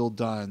get a deal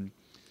done,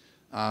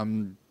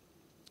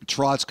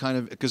 Trott's kind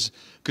of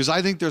because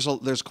I think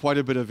there's quite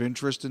a bit of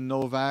interest in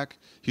Novak.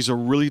 He's a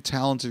really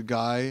talented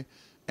guy,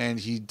 and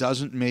he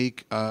doesn't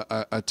make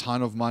a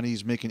ton of money.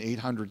 He's making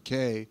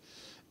 $800K,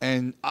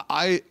 and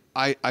I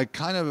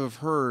kind of have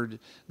heard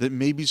that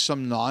maybe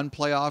some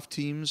non-playoff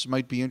teams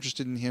might be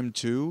interested in him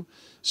too,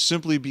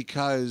 simply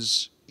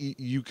because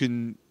you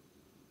can,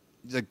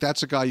 like,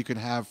 that's a guy you can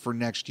have for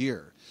next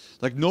year.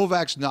 Like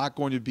Novak's not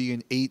going to be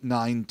an $8,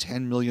 $9,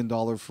 $10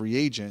 million free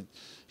agent.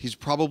 He's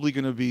probably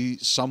going to be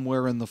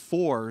somewhere in the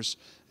fours,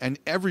 and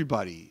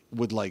everybody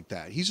would like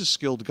that. He's a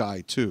skilled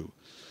guy too.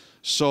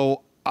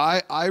 So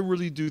I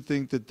really do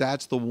think that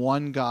that's the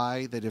one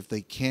guy that if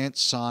they can't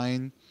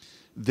sign,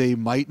 they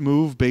might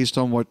move based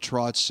on what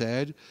Trott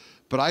said.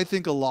 But I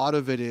think a lot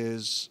of it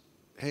is,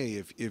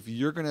 hey, if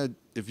you're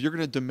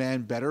gonna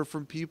demand better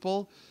from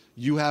people,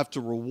 you have to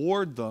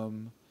reward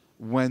them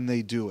when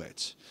they do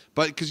it.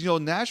 But because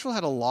Nashville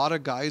had a lot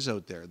of guys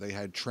out there. They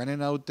had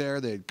Trennan out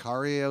there, they had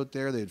Carrier out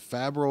there, they had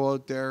Fabro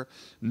out there,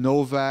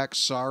 Novak,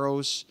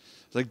 Saros.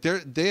 Like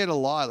they had a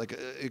lot.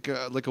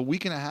 Like a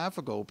week and a half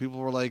ago, people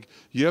were like,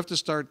 you have to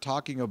start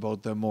talking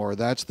about them more.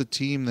 That's the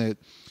team that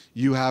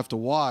you have to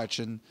watch.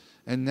 And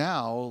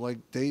now, like,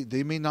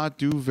 they may not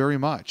do very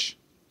much.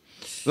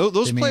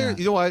 Those players,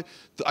 you know what?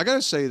 I got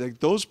to say, like,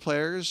 those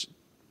players,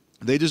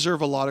 they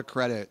deserve a lot of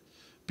credit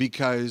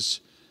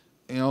because,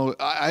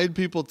 I had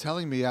people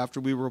telling me after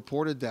we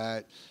reported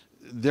that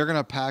they're going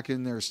to pack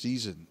in their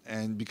season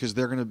and because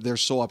they're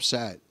so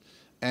upset.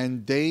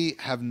 And they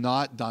have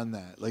not done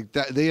that. Like,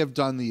 that, they have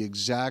done the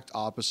exact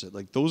opposite.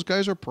 Like, those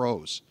guys are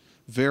pros.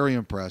 Very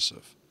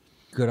impressive.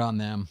 Good on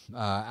them.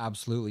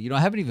 Absolutely. I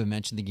haven't even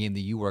mentioned the game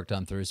that you worked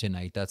on Thursday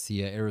night. That's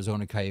the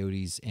Arizona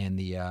Coyotes and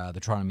the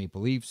Toronto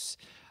Maple Leafs.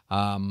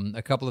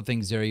 A couple of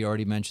things there. You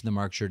already mentioned the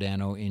Mark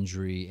Giordano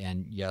injury,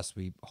 and yes,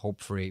 we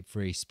hope for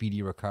a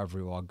speedy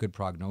recovery. Well, a good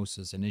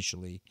prognosis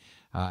initially,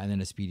 and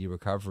then a speedy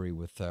recovery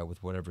with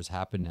whatever's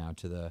happened now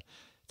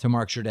to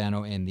Mark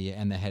Giordano and the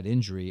head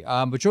injury.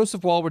 But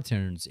Joseph Woll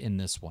returns in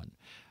this one.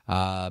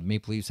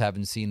 Maple Leafs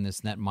haven't seen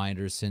this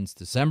netminder since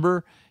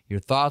December.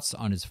 Your thoughts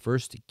on his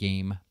first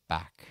game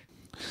back?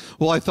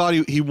 Well, I thought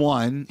he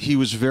won. He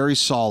was very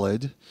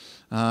solid.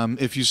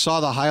 If you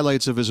saw the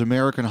highlights of his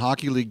American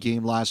Hockey League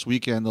game last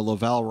weekend, the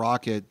Laval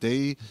Rocket,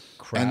 they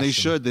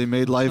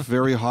made life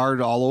very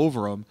hard all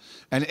over him.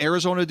 And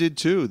Arizona did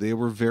too. They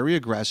were very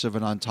aggressive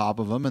and on top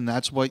of him, and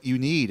that's what you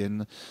need.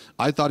 And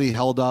I thought he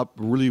held up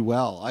really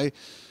well.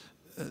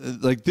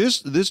 Like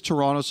this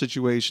Toronto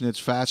situation, it's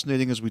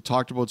fascinating as we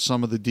talked about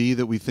some of the D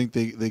that we think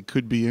they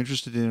could be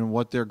interested in and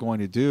what they're going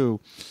to do.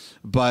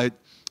 But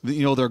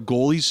Their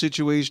goalie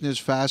situation is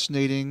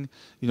fascinating.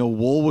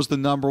 Wool was the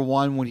number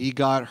one when he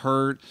got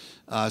hurt.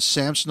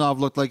 Samsonov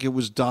looked like it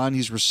was done.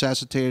 He's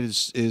resuscitated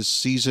his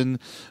season.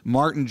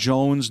 Martin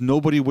Jones,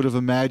 nobody would have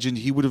imagined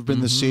he would have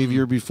been the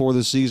savior before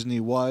the season he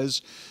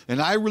was.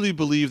 And I really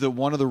believe that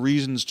one of the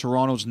reasons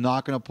Toronto's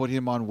not going to put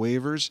him on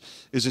waivers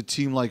is a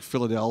team like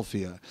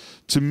Philadelphia.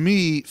 To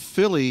me,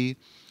 Philly,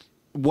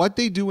 what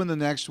they do in the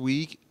next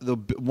week,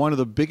 one of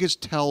the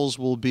biggest tells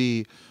will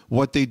be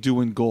what they do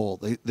in goal.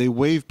 They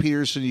waive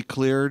Petterson, he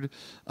cleared.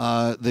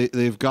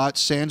 They've got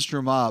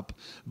Sandstrom up,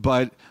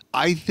 but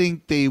I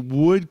think they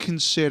would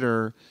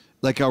consider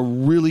like a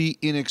really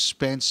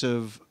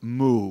inexpensive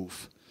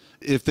move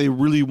if they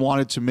really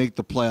wanted to make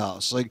the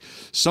playoffs. Like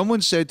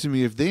someone said to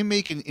me, if they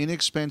make an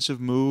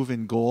inexpensive move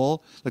in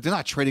goal, like they're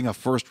not trading a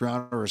first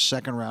rounder or a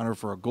second rounder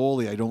for a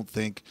goalie, I don't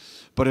think.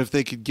 But if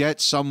they could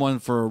get someone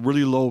for a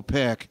really low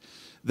pick,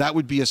 that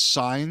would be a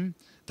sign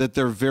that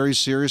they're very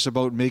serious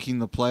about making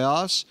the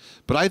playoffs.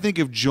 But I think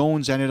if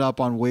Jones ended up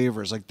on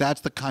waivers, like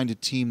that's the kind of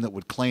team that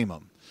would claim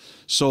him.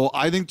 So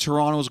I think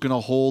Toronto's going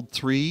to hold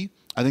 3.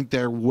 I think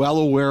they're well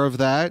aware of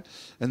that.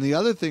 And the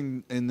other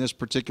thing in this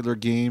particular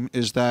game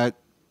is that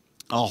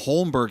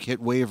Holmberg hit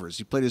waivers.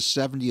 He played his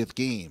 70th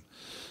game.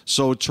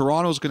 So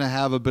Toronto's going to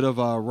have a bit of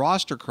a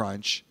roster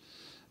crunch.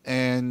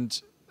 And,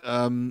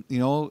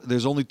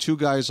 there's only 2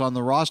 guys on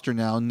the roster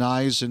now,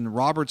 Nyes and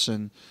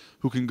Robertson,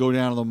 who can go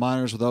down to the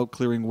minors without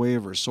clearing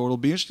waivers. So it'll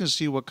be interesting to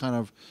see what kind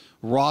of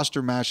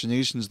roster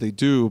machinations they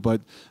do.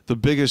 But the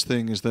biggest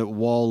thing is that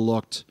Wall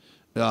looked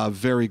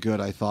very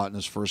good, I thought, in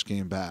his first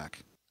game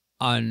back.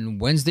 On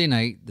Wednesday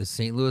night, the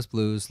St. Louis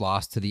Blues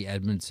lost to the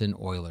Edmonton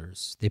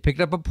Oilers. They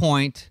picked up a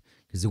point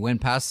because it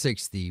went past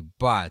 60,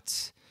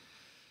 but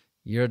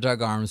you're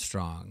Doug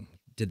Armstrong.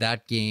 Did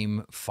that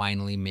game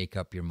finally make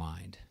up your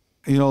mind?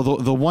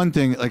 The one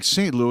thing, like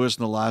St. Louis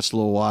in the last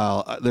little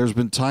while, there's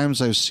been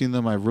times I've seen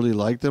them, I really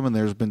liked them, and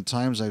there's been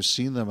times I've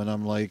seen them, and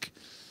I'm like,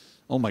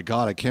 oh my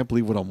God, I can't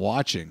believe what I'm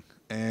watching.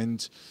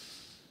 And,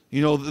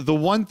 the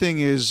one thing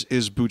is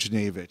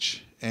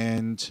Buchnevich,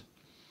 and,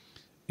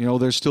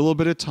 there's still a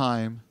bit of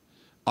time.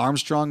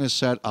 Armstrong has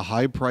set a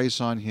high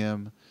price on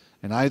him,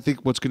 and I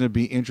think what's going to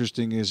be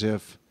interesting is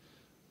if,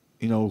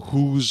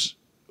 who's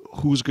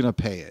going to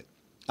pay it.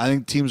 I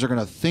think teams are going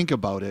to think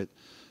about it,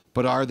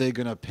 but are they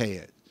going to pay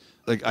it?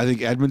 Like, I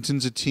think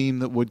Edmonton's a team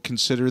that would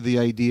consider the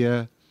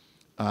idea.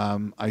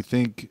 I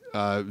think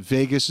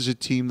Vegas is a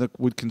team that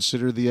would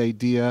consider the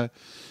idea.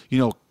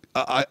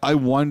 I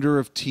wonder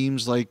if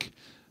teams like,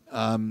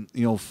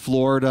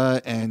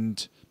 Florida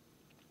and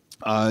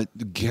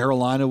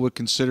Carolina would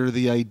consider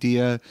the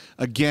idea.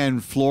 Again,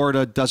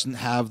 Florida doesn't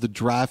have the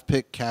draft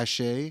pick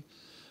cachet,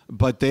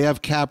 but they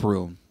have cap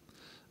room.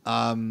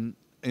 To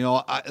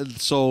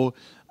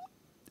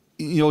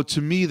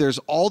me, there's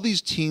all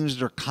these teams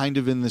that are kind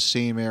of in the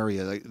same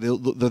area. Like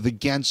the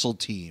Gensel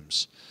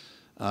teams,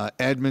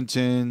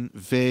 Edmonton,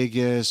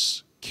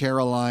 Vegas,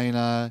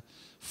 Carolina,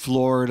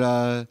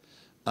 Florida.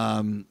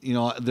 There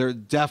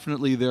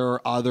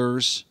are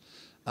others.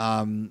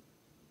 And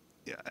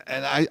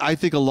I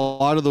think a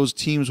lot of those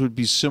teams would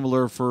be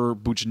similar for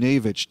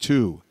Buchnevich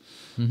too.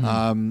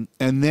 Mm-hmm.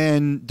 And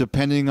then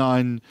depending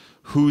on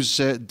who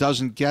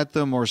doesn't get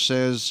them or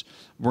says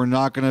we're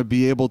not going to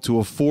be able to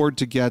afford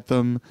to get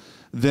them,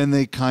 then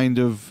they kind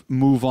of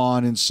move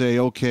on and say,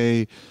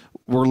 okay,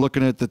 we're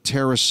looking at the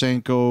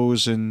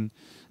Tarasenkos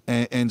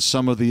and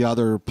some of the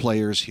other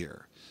players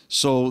here.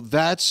 So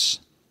that's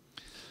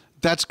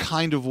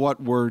kind of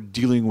what we're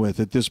dealing with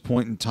at this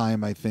point in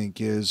time, I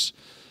think, is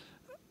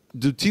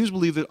do teams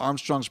believe that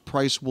Armstrong's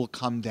price will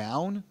come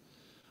down,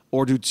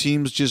 or do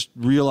teams just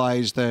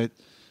realize that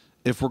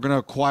if we're going to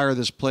acquire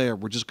this player,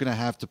 we're just going to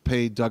have to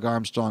pay Doug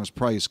Armstrong's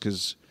price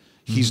because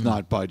he's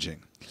not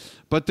budging?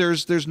 But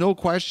there's no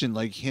question,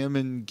 like him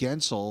and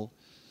Gensel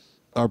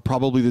are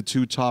probably the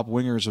 2 top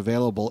wingers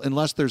available,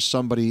 unless there's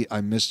somebody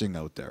I'm missing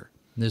out there.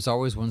 There's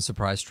always one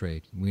surprise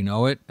trade. We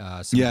know it.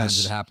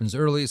 Sometimes it happens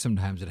early.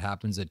 Sometimes it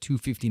happens at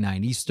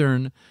 2:59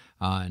 Eastern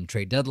on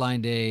trade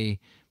deadline day.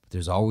 But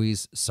there's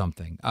always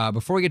something.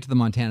 Before we get to the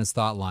Montana's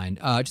thought line,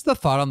 just a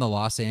thought on the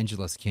Los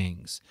Angeles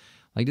Kings.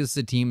 Like, this is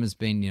a team that's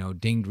been,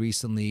 dinged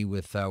recently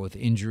with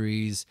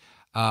injuries.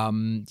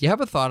 Do you have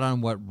a thought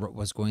on what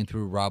was going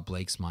through Rob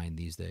Blake's mind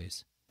these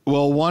days?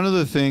 Well, one of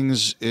the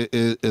things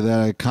that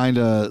I kind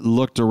of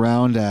looked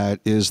around at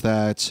is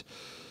that,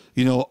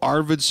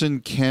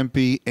 Arvidsson,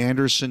 Kempe,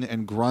 Anderson,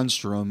 and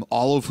Grundstrom,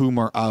 all of whom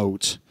are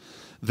out,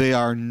 they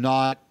are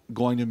not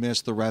going to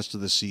miss the rest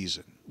of the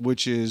season,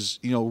 which is,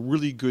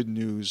 really good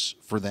news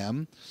for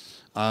them.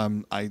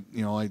 I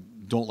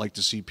don't like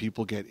to see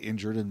people get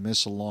injured and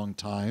miss a long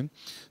time.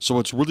 So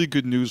it's really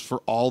good news for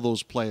all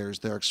those players.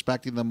 They're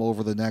expecting them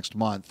over the next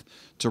month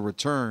to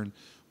return.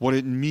 What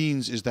it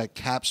means is that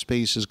cap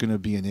space is going to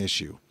be an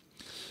issue.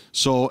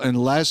 So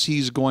unless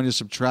he's going to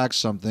subtract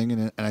something,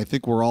 and I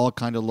think we're all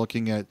kind of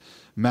looking at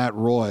Matt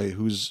Roy,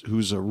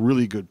 who's a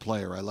really good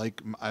player. I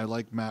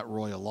like Matt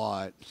Roy a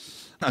lot.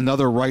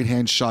 Another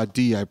right-hand shot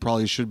D I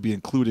probably should be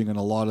including in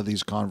a lot of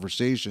these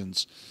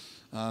conversations.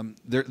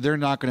 they're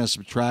not going to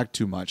subtract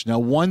too much. Now,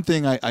 one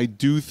thing I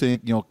do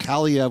think,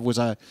 Kaliev was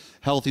a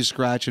healthy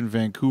scratch in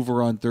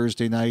Vancouver on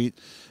Thursday night,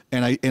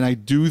 and I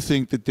do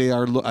think that they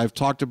are. I've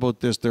talked about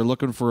this. They're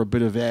looking for a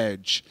bit of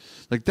edge.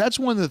 Like, that's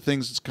one of the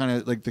things that's kind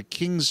of like the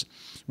Kings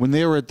when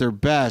they were at their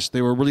best.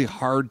 They were a really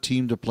hard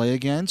team to play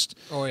against.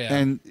 Oh yeah,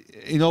 and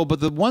but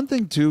the one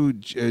thing too,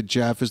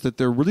 Jeff, is that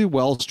they're really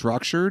well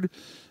structured.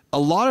 A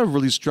lot of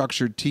really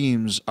structured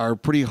teams are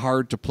pretty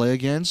hard to play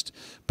against,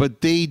 but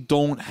they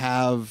don't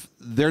have.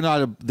 They're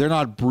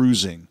not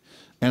bruising.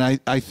 And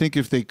I think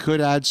if they could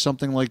add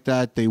something like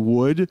that, they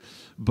would.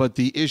 But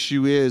the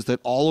issue is that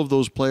all of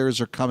those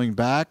players are coming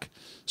back,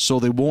 so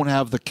they won't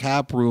have the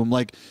cap room.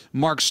 Like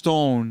Mark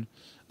Stone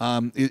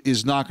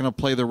is not going to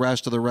play the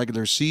rest of the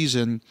regular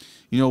season.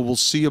 We'll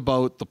see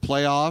about the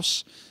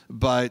playoffs,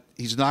 but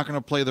he's not going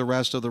to play the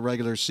rest of the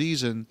regular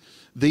season.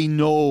 They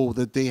know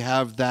that they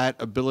have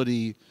that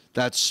ability,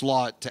 that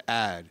slot to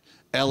add.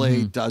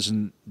 LA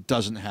doesn't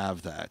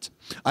have that.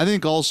 I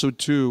think also,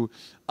 too,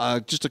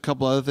 just a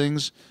couple other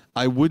things.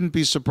 I wouldn't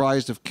be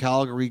surprised if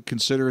Calgary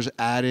considers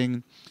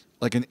adding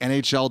like an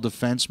NHL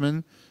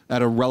defenseman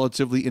at a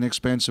relatively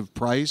inexpensive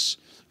price.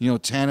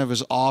 Tanev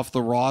is off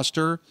the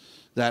roster.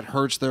 That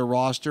hurts their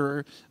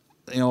roster.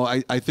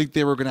 I think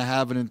they were going to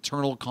have an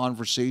internal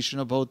conversation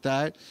about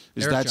that.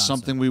 Is Eric that Johnson.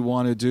 Something we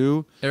want to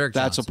do? Eric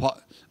Johnson.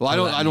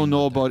 I don't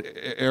know about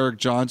Eric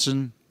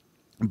Johnson,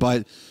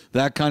 but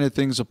that kind of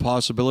thing's a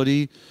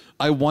possibility.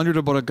 I wondered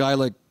about a guy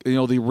like,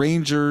 the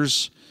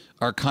Rangers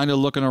are kind of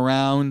looking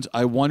around.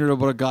 I wondered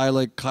about a guy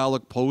like Kyle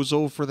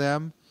Okposo for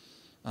them.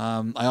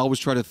 I always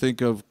try to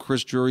think of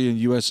Chris Drury and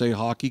USA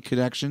Hockey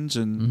connections,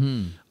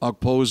 and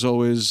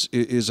Okposo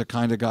is a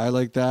kind of guy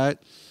like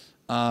that.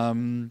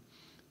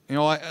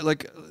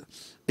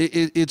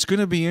 It's going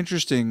to be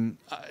interesting.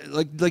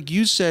 Like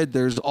you said,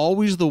 there's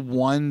always the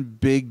one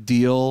big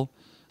deal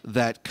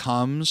that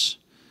comes.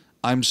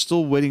 I'm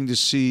still waiting to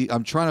see.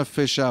 I'm trying to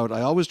fish out.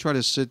 I always try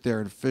to sit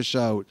there and fish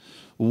out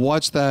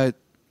what's that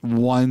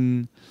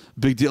one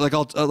big deal.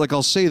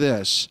 I'll say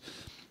this.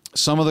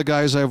 Some of the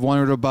guys I've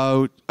wondered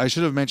about, I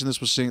should have mentioned this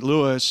with St.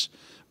 Louis,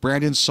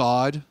 Brandon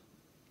Saad.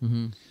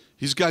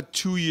 He's got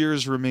 2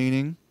 years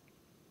remaining.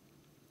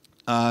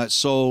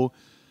 So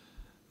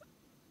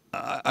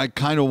I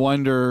kind of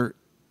wonder,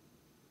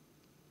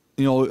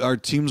 our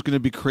team's going to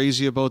be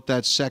crazy about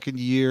that second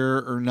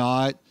year or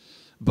not?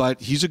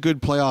 But he's a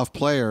good playoff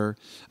player.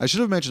 I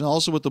should have mentioned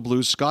also with the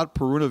Blues, Scott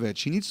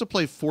Perunovich. He needs to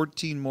play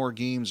 14 more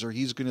games or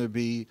he's going to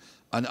be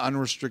an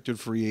unrestricted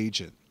free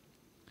agent.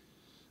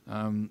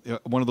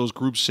 One of those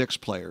Group 6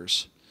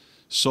 players.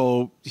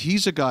 So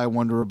he's a guy I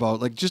wonder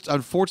about.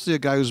 Unfortunately, a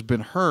guy who's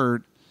been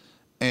hurt,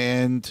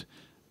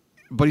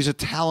 but he's a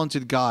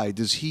talented guy.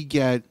 Does he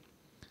get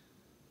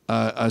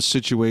a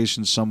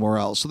situation somewhere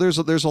else? So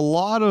there's a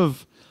lot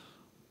of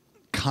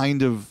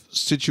kind of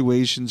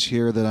situations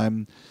here that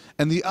I'm.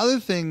 And the other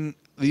thing,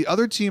 the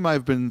other team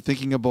I've been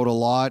thinking about a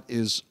lot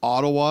is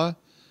Ottawa,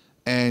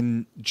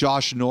 and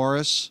Josh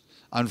Norris.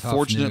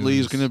 Unfortunately,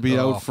 he's going to be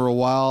out for a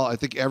while. I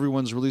think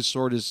everyone's really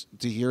sore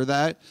to hear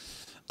that.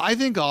 I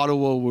think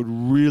Ottawa would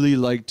really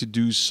like to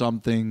do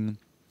something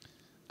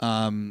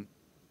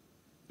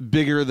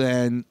bigger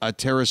than a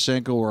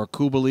Tarasenko or a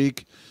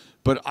Kubalik,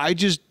 but I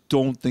just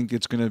don't think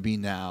it's going to be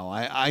now.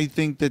 I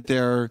think that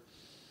they're,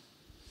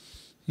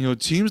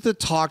 teams that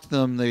talk to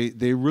them,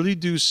 they really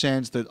do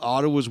sense that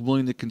Ottawa's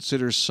willing to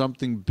consider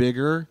something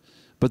bigger,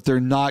 but they're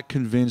not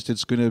convinced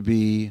it's going to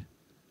be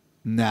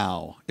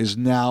now. Is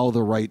now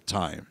the right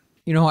time?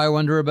 Who I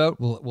wonder about?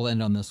 We'll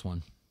end on this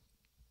one.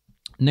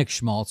 Nick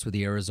Schmaltz with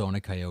the Arizona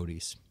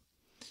Coyotes.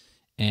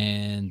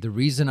 And the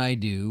reason I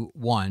do,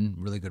 one,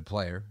 really good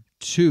player.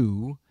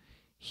 Two,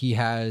 he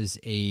has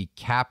a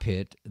cap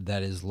hit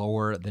that is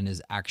lower than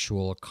his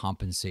actual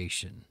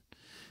compensation,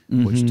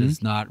 which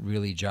does not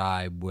really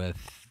jibe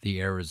with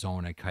the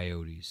Arizona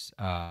Coyotes.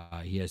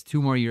 He has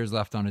 2 more years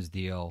left on his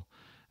deal.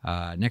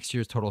 Next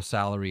year's total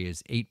salary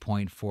is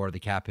 8.4, the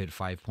cap hit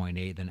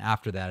 5.8. Then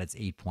after that, it's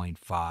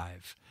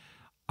 8.5.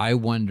 I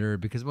wonder,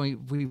 because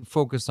when we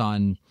focus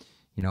on,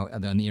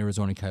 on the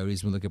Arizona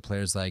Coyotes, we look at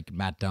players like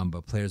Matt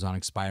Dumba, players on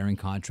expiring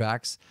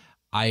contracts.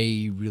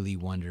 I really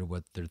wonder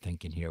what they're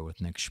thinking here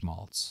with Nick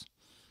Schmaltz.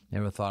 You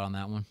ever thought on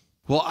that one?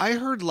 Well, I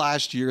heard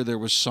last year there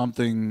was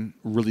something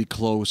really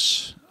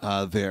close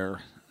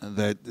there,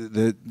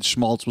 that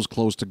Schmaltz was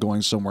close to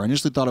going somewhere. I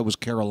initially thought it was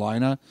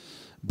Carolina,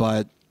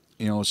 but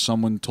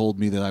someone told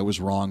me that I was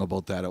wrong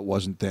about that. It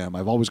wasn't them.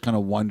 I've always kind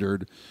of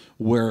wondered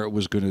where it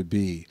was going to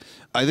be.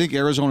 I think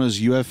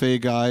Arizona's UFA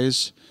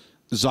guys,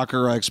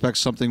 Zucker I expect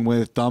something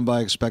with, Dumba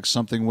I expect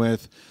something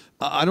with.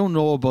 I don't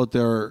know about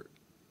their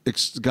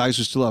guys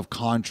who still have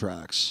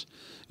contracts.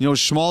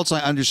 Schmaltz,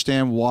 I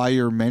understand why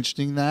you're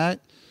mentioning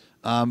that,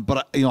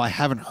 but I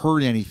haven't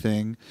heard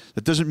anything.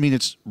 That doesn't mean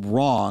it's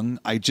wrong.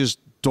 I just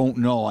don't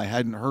know. I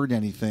hadn't heard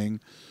anything,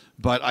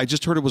 but I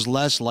just heard it was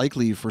less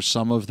likely for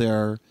some of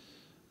their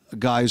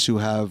guys who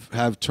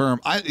have term.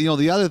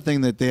 The other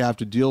thing that they have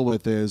to deal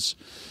with is,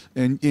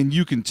 and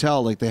you can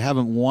tell, like, they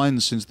haven't won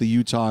since the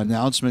Utah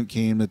announcement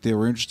came that they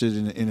were interested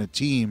in a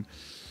team.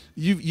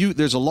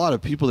 There's a lot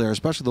of people there,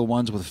 especially the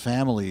ones with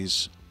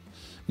families.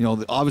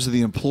 Obviously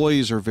the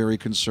employees are very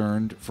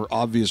concerned for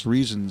obvious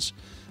reasons.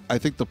 I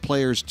think the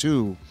players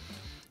too.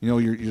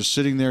 You're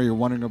sitting there, you're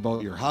wondering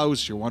about your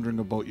house, you're wondering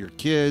about your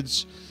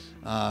kids.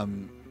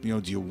 Do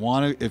you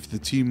want to, if the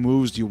team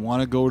moves, do you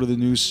want to go to the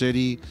new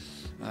city?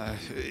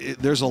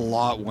 There's a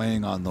lot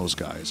weighing on those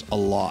guys. A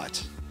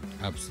lot.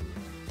 Absolutely.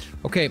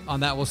 Okay,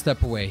 on that, we'll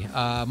step away.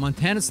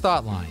 Montana's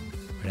Thought Line,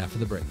 right after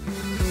the break.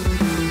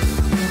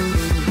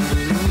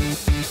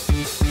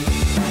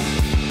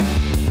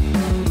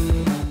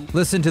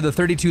 Listen to the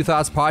 32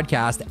 Thoughts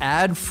podcast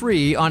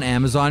ad-free on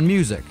Amazon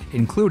Music,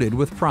 included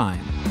with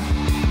Prime.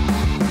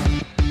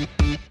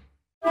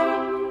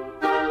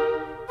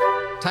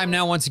 Time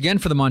now once again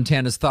for the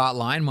Montana's Thought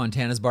Line,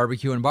 Montana's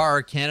Barbecue and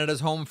Bar, Canada's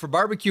home for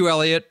barbecue,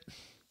 Elliotte.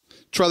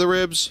 Try the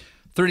ribs.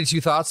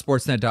 32 Thoughts,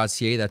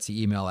 sportsnet.ca. That's the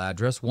email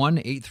address,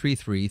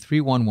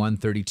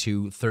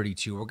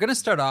 1-833-311-3232. We're going to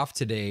start off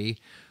today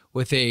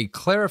with a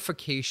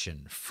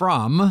clarification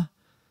from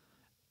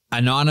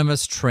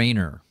Anonymous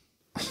Trainer.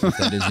 If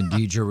that is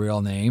indeed your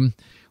real name.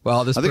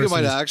 Well, I think it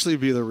might actually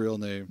be the real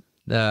name.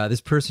 This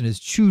person is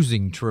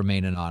choosing to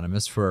remain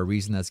anonymous for a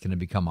reason that's going to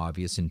become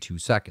obvious in 2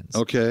 seconds.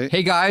 Okay.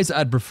 Hey guys,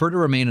 I'd prefer to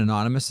remain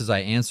anonymous as I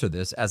answer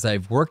this, as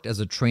I've worked as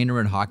a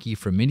trainer in hockey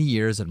for many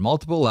years at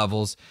multiple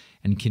levels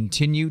and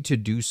continue to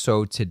do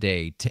so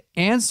today. To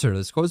answer,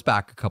 this goes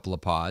back a couple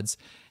of pods.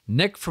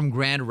 Nick from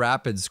Grand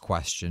Rapids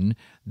question,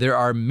 there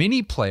are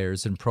many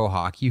players in pro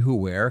hockey who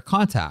wear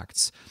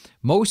contacts.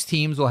 Most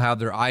teams will have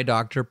their eye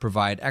doctor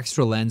provide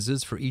extra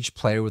lenses for each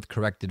player with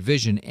corrected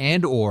vision,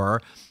 and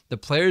or the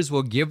players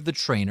will give the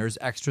trainers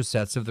extra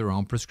sets of their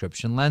own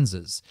prescription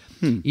lenses.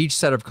 Each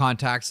set of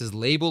contacts is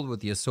labeled with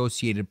the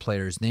associated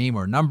player's name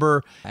or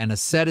number, and a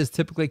set is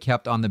typically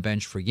kept on the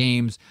bench for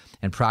games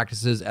and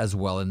practices as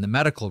well in the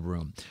medical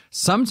room.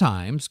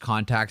 Sometimes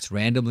contacts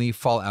randomly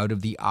fall out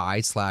of the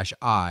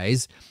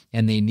eye/eyes,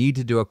 and they need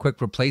to do a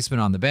quick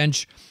replacement on the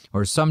bench,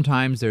 or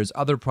sometimes there's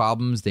other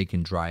problems. They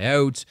can dry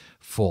out,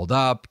 fold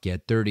up,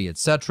 get dirty,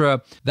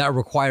 etc. that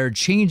require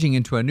changing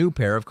into a new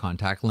pair of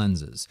contact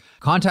lenses.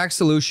 Contact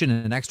solution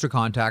and extra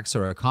contacts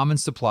are a common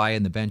supply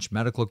in the bench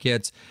medical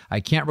kits. I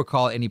can't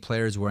recall any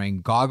players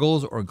wearing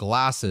goggles or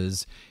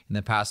glasses in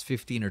the past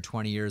 15 or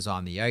 20 years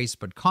on the ice,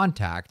 but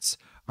contacts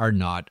are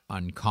not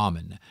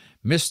uncommon.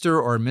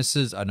 Mr. or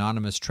Mrs.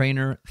 Anonymous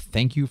Trainer,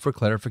 thank you for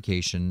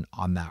clarification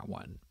on that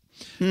one.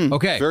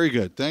 Okay. Very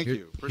good. Thank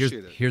you.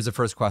 Appreciate it. Here's the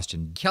first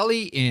question.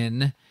 Kelly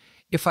in,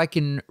 if I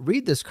can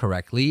read this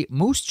correctly,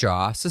 Moose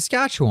Jaw,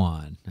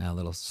 Saskatchewan. A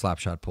little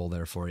slapshot pull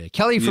there for you.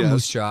 Kelly from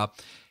Moose Jaw.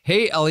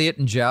 Hey, Elliotte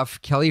and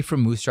Jeff. Kelly from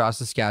Moose Jaw,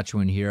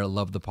 Saskatchewan here.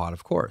 Love the pod,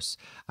 of course.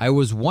 I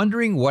was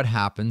wondering what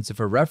happens if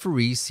a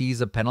referee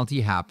sees a penalty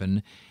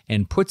happen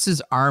and puts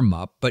his arm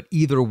up, but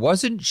either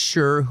wasn't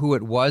sure who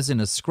it was in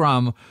a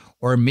scrum,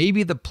 or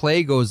maybe the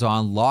play goes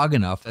on long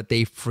enough that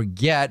they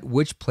forget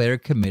which player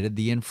committed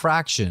the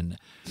infraction.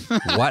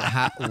 What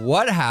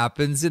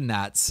happens in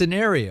that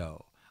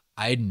scenario?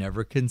 I'd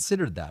never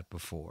considered that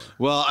before.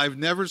 Well, I've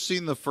never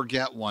seen the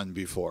forget one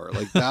before.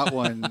 Like, that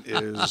one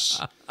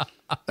is,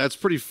 that's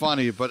pretty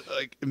funny, but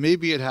like,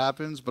 maybe it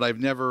happens, but I've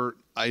never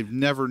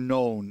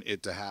known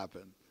it to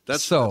happen.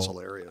 That's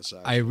hilarious.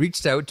 Actually. I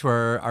reached out to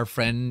our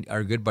friend,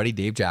 our good buddy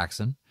Dave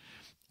Jackson,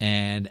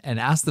 and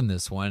asked them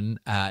this one,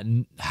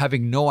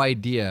 having no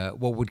idea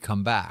what would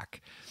come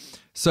back.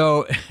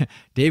 So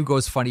Dave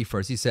goes funny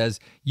first. He says,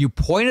 you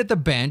point at the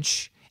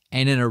bench,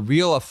 and in a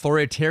real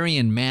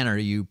authoritarian manner,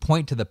 you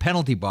point to the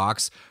penalty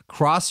box,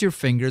 cross your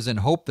fingers, and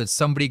hope that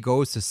somebody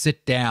goes to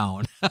sit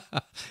down.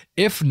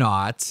 If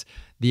not,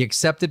 the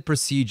accepted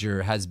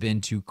procedure has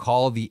been to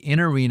call the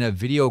in-arena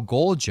video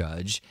goal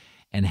judge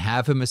and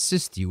have him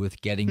assist you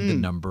with getting the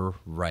number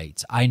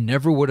right. I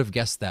never would have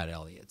guessed that,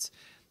 Elliotte.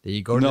 That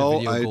you go to the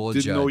video goal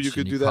judge. I didn't know you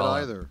could do that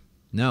either.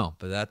 No,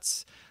 but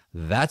that's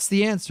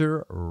the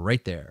answer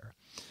right there.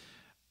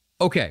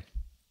 Okay.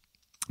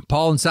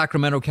 Paul in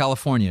Sacramento,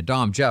 California.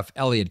 Dom, Jeff,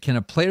 Elliotte, can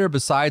a player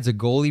besides a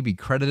goalie be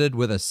credited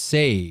with a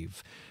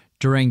save?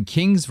 During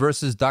Kings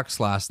versus Ducks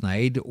last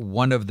night,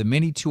 one of the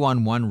many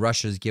 2-on-1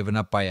 rushes given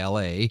up by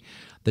LA,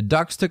 the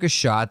Ducks took a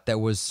shot that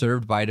was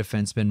served by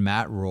defenseman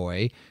Matt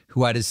Roy,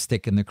 who had his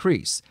stick in the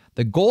crease.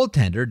 The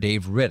goaltender,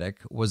 Dave Riddick,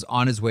 was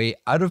on his way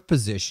out of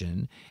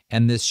position,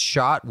 and this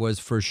shot was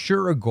for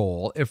sure a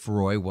goal if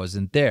Roy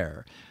wasn't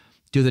there.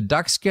 Do the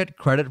Ducks get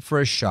credit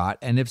for a shot,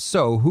 and if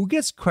so, who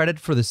gets credit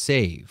for the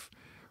save?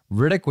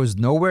 Riddick was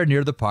nowhere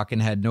near the puck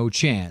and had no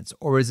chance,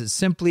 or is it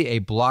simply a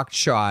blocked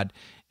shot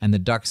and the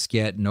Ducks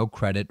get no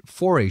credit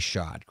for a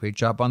shot? Great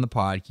job on the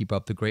pod. Keep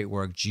up the great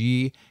work.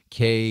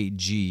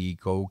 GKG,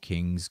 go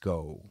Kings,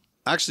 go.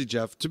 Actually,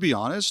 Jeff, to be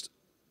honest,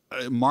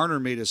 Marner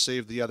made a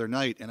save the other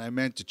night, and I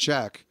meant to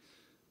check.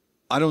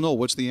 I don't know.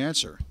 What's the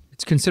answer?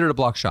 It's considered a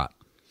block shot.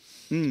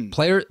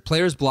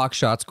 Players block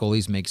shots,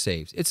 goalies make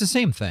saves. It's the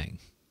same thing.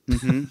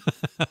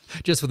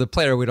 Just with a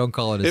player, we don't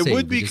call it a save. It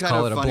would be we just kind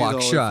call of it a funny block though,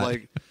 shot.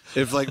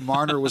 if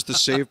Marner was the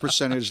save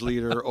percentage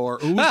leader, or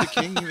who was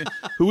the king?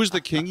 Who was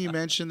the king you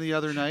mentioned the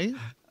other night?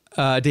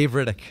 Dave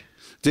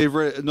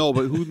Riddick. No,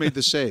 but who made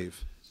the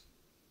save?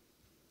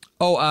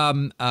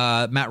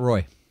 Matt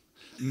Roy.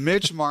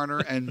 Mitch Marner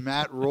and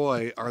Matt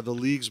Roy are the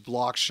league's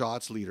block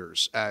shots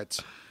leaders at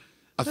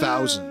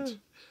 1,000.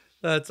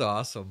 That's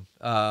awesome.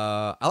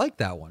 I like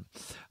that one.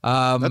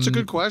 That's a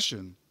good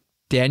question.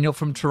 Daniel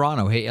from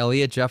Toronto. Hey,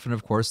 Elliotte, Jeff, and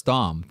of course,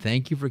 Dom.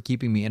 Thank you for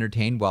keeping me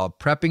entertained while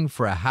prepping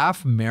for a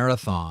half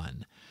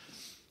marathon.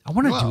 I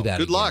want to do that.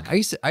 Good again. luck.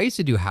 I used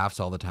to do halves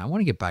all the time. I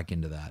want to get back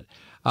into that.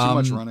 Too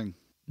much running.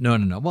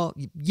 No. Well,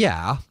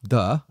 yeah,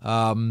 duh.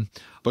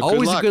 But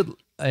always good luck. a good.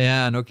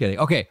 Yeah, no kidding.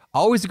 Okay,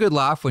 always a good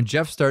laugh when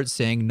Jeff starts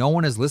saying no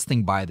one is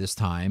listening by this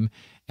time,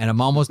 and I'm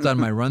almost done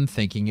my run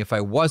thinking if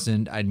I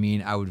wasn't, I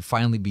would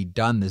finally be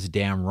done this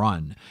damn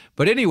run.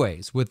 But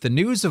anyways, with the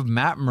news of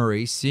Matt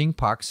Murray seeing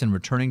pucks and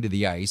returning to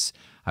the ice,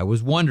 I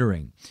was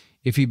wondering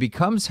if he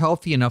becomes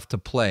healthy enough to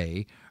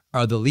play,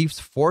 are the Leafs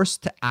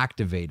forced to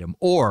activate him?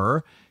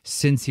 Or,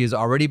 since he has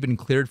already been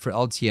cleared for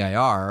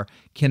LTIR,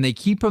 can they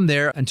keep him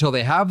there until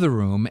they have the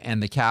room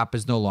and the cap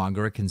is no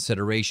longer a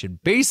consideration?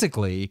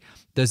 Basically,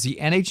 does the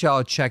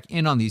NHL check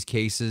in on these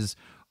cases,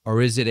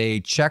 or is it a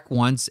check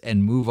once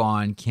and move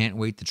on, can't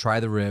wait to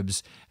try the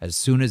ribs as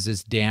soon as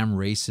this damn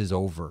race is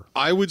over?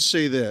 I would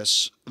say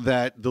this,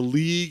 that the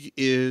league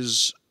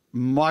is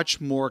much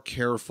more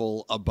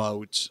careful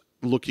about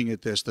looking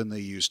at this than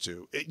they used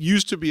to. It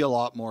used to be a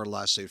lot more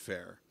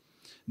laissez-faire.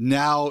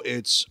 Now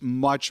it's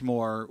much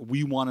more,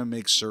 we want to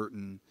make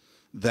certain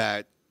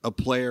that a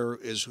player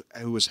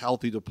who is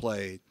healthy to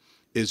play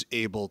is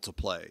able to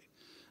play.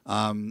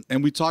 And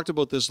we talked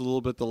about this a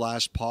little bit the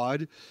last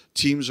pod.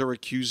 Teams are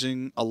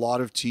accusing a lot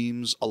of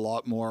teams a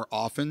lot more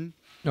often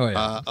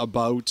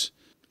about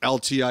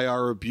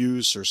LTIR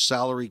abuse or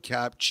salary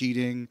cap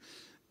cheating.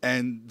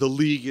 And the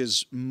league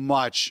is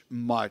much,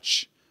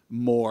 much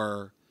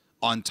more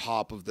on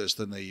top of this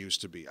than they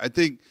used to be. I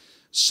think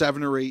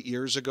 7 or 8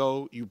 years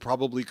ago, you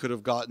probably could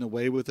have gotten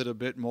away with it a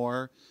bit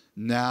more.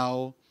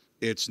 Now,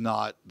 it's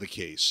not the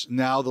case.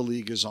 Now the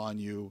league is on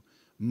you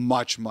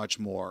much, much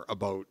more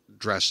about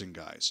dressing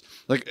guys.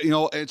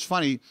 It's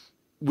funny.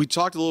 We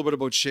talked a little bit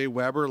about Shea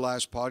Weber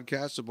last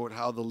podcast about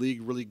how the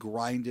league really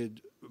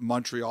grinded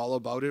Montreal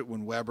about it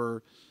when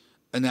Weber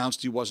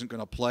announced he wasn't going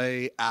to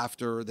play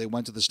after they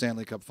went to the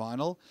Stanley Cup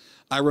final.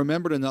 I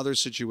remembered another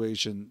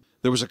situation.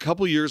 There was a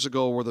couple years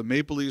ago where the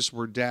Maple Leafs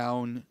were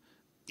down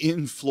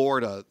in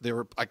Florida.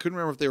 I couldn't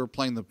remember if they were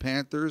playing the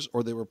Panthers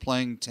or they were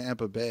playing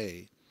Tampa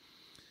Bay.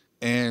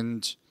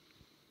 And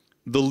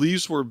the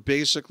Leafs were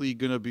basically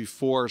going to be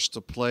forced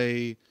to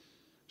play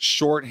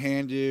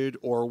shorthanded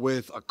or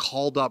with a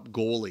called-up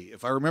goalie.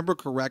 If I remember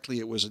correctly,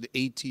 it was an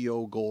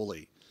ATO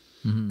goalie.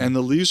 Mm-hmm. And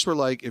the Leafs were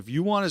like, if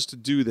you want us to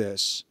do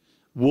this,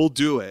 we'll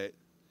do it.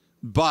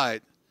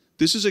 But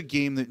this is a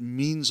game that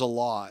means a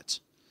lot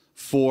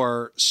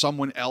for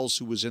someone else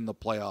who was in the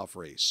playoff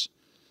race.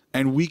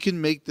 And we can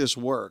make this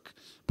work.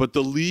 But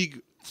the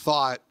league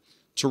thought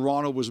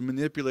Toronto was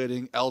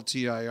manipulating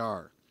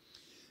LTIR.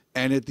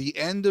 And at the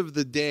end of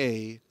the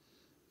day,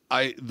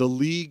 the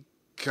league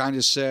kind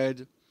of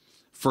said,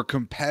 for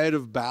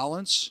competitive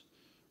balance,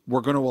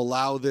 we're going to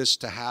allow this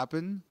to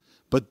happen.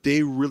 But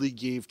they really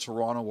gave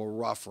Toronto a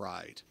rough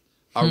ride,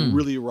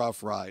 really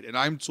rough ride. And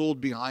I'm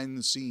told behind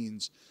the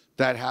scenes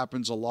that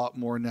happens a lot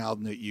more now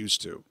than it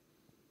used to.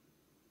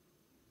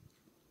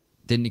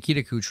 Did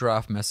Nikita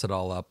Kucherov mess it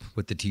all up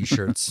with the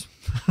T-shirts?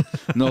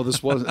 No,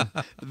 this wasn't.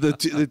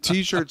 The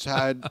T-shirts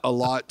had a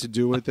lot to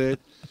do with it.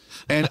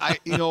 And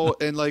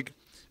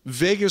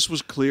Vegas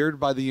was cleared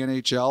by the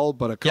NHL,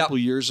 but a couple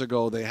years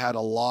ago they had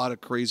a lot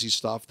of crazy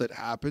stuff that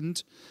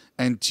happened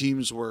and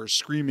teams were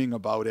screaming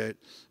about it.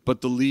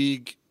 But the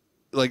league,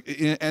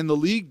 the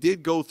league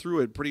did go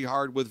through it pretty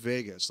hard with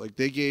Vegas.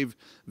 They gave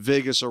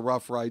Vegas a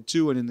rough ride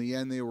too, and in the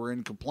end they were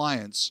in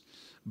compliance.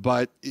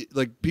 But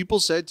people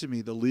said to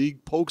me, the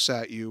league pokes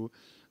at you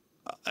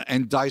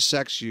and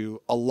dissects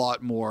you a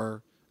lot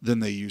more than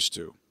they used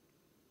to.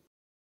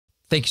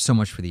 Thank you so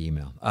much for the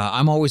email.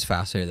 I'm always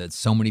fascinated that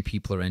so many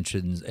people are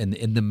interested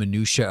in the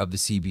minutia of the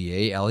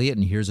CBA, Elliotte,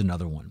 and here's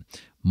another one.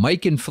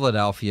 Mike in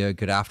Philadelphia,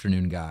 good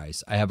afternoon,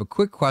 guys. I have a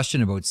quick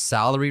question about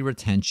salary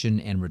retention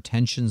and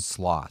retention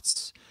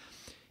slots.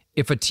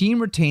 If a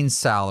team retains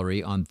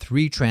salary on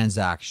 3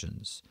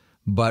 transactions,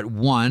 but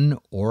one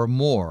or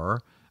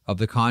more of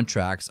the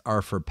contracts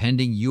are for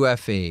pending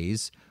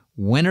UFAs,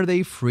 when are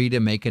they free to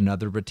make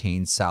another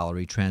retained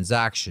salary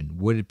transaction?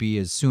 Would it be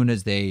as soon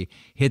as they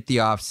hit the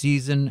off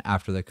season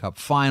after the Cup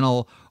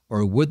final,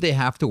 or would they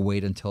have to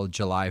wait until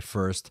July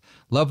 1st?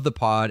 Love the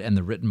pod and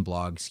the written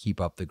blogs.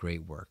 Keep up the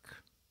great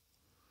work.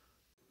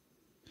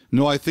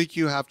 No, I think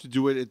you have to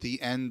do it at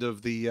the end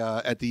of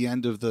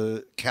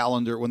the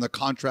calendar when the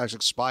contracts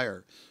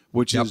expire,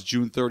 which is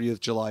June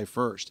 30th, July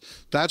 1st.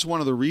 That's one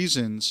of the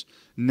reasons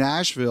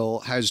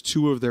Nashville has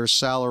 2 of their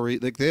salary.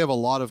 They have a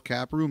lot of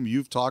cap room.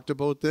 You've talked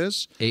about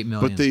this. $8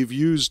 million. But they've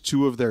used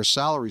 2 of their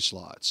salary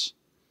slots.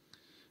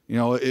 You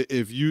know,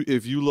 if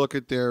you look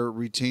at their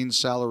retained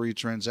salary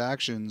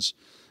transactions,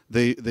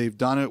 they've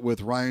done it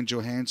with Ryan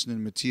Johansson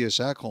and Matthias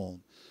Ekholm,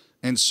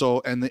 and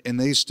so and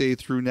they stay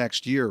through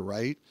next year,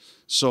 right?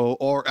 So,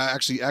 or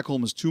actually,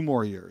 Ekholm is 2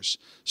 more years.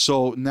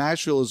 So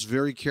Nashville is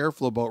very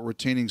careful about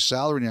retaining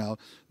salary now.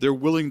 They're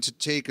willing to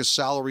take a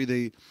salary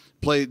do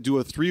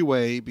a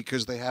 3-way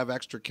because they have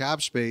extra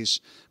cap space,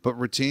 but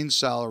retained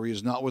salary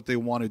is not what they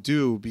want to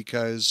do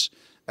because,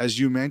 as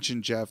you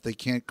mentioned, Jeff, they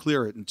can't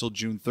clear it until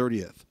June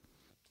 30th.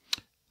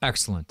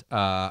 Excellent.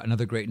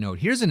 Another great note.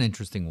 Here's an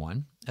interesting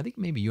one. I think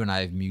maybe you and I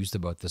have mused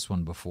about this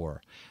one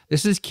before.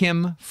 This is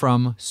Kim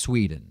from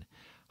Sweden.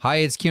 Hi,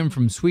 it's Kim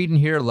from Sweden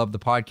here. Love the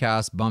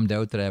podcast. Bummed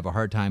out that I have a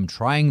hard time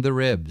trying the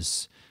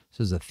ribs.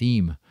 This is a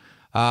theme.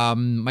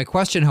 My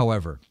question,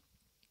 however,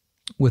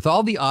 with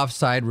all the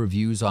offside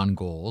reviews on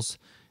goals,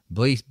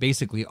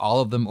 basically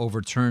all of them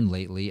overturned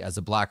lately as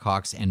a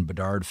Blackhawks and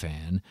Bedard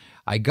fan,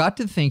 I got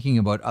to thinking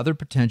about other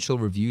potential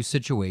review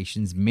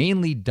situations,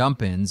 mainly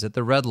dump-ins at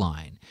the red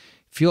line.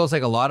 Feels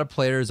like a lot of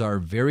players are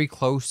very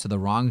close to the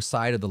wrong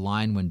side of the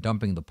line when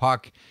dumping the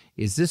puck.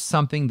 Is this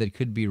something that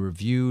could be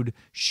reviewed?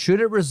 Should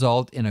it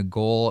result in a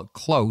goal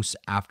close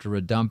after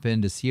a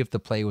dump-in to see if the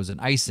play was an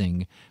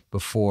icing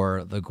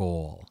before the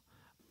goal?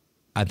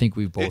 I think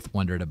we've both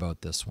wondered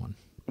about this one.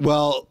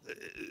 Well,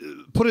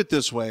 put it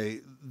this way.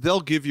 They'll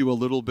give you a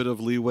little bit of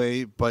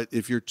leeway, but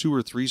if you're 2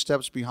 or 3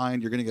 steps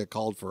behind, you're going to get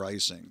called for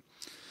icing.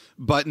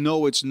 But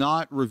no, it's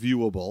not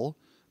reviewable.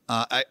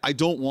 I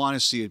don't want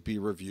to see it be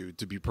reviewed,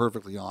 to be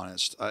perfectly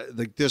honest.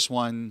 Like this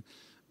one,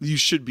 you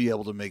should be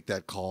able to make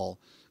that call.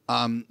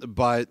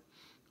 But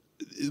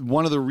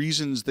one of the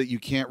reasons that you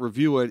can't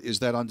review it is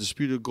that on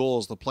disputed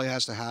goals, the play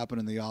has to happen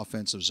in the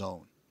offensive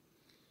zone.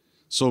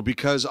 So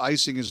because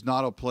icing is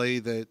not a play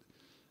that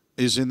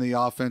is in the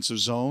offensive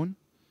zone,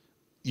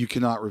 you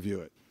cannot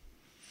review it.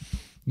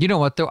 You know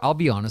what, though? I'll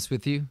be honest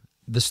with you.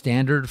 The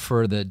standard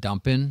for the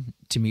dump-in,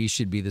 to me,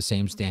 should be the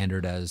same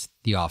standard as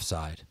the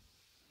offside.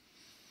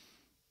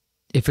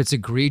 If it's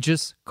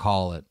egregious,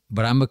 call it.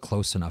 But I'm a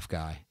close enough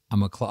guy.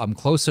 I'm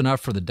close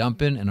enough for the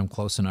dump-in, and I'm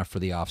close enough for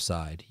the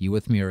offside. You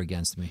with me or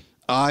against me?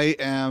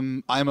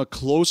 I'm a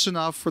close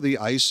enough for the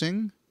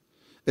icing,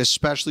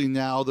 especially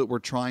now that we're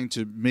trying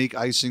to make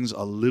icings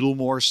a little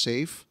more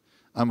safe.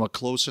 I'm a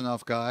close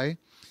enough guy.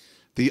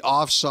 The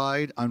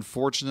offside,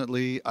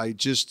 unfortunately,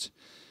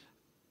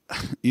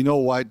 you know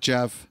what,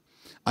 Jeff?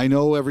 I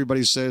know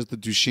everybody says the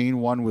Duchesne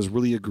one was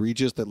really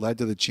egregious that led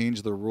to the change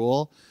of the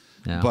rule.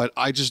 Yeah. But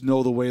I just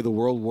know the way the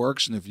world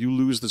works, and if you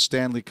lose the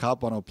Stanley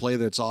Cup on a play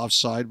that's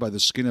offside by the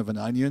skin of an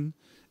onion,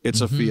 it's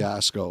a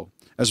fiasco.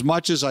 As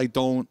much as I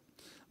don't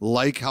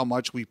like how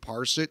much we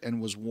parse it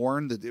and was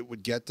warned that it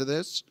would get to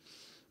this,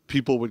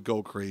 people would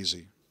go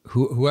crazy.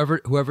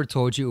 Whoever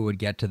told you it would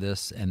get to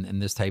this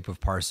and this type of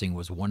parsing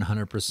was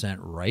 100%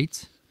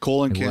 right.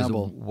 Colin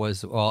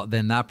Campbell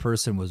then that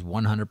person was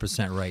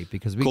 100% right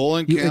because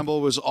Colin Campbell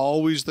was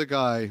always the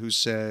guy who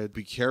said,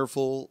 "Be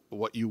careful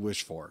what you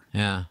wish for."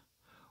 Yeah.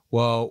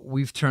 Well,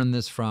 we've turned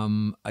this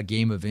from a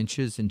game of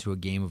inches into a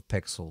game of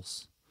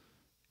pixels,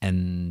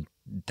 and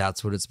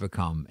that's what it's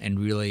become. And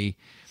really,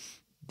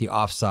 the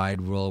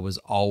offside rule was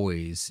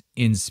always,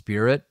 in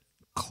spirit,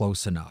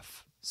 close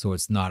enough. So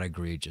it's not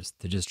egregious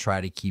to just try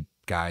to keep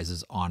guys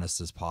as honest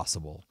as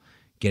possible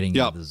getting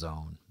into the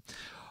zone.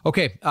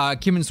 Okay,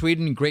 Kim in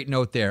Sweden, great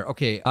note there.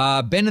 Okay,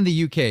 Ben in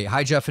the UK.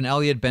 Hi, Jeff and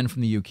Elliotte. Ben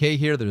from the UK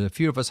here. There's a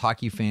few of us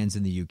hockey fans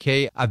in the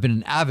UK. I've been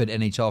an avid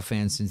NHL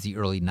fan since the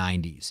early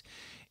 90s.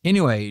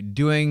 Anyway,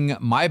 doing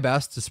my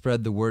best to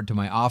spread the word to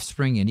my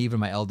offspring and even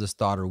my eldest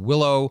daughter,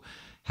 Willow.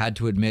 Had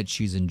to admit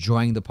she's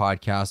enjoying the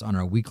podcast on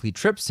our weekly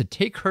trips to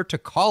take her to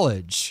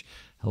college.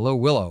 Hello,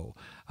 Willow.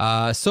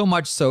 So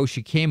much so,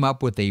 she came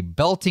up with a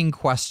belting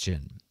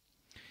question.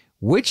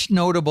 Which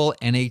notable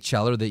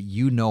NHLer that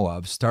you know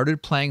of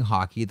started playing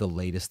hockey the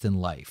latest in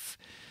life?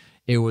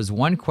 It was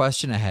one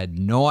question I had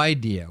no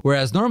idea.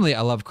 Whereas normally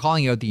I love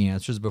calling out the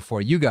answers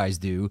before you guys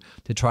do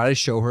to try to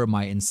show her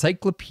my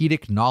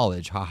encyclopedic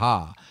knowledge.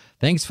 Haha.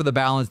 Thanks for the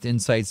balanced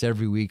insights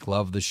every week.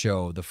 Love the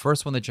show. The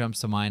first one that jumps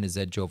to mind is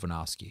Ed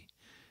Jovanovski,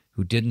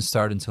 who didn't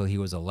start until he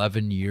was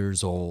 11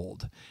 years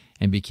old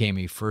and became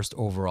a first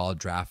overall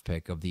draft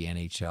pick of the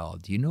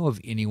NHL. Do you know of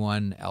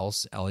anyone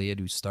else, Elliotte,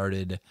 who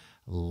started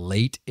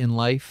late in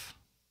life?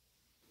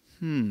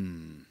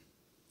 I'm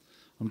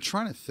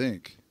trying to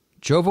think.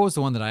 Jovo is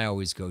the one that I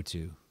always go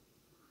to.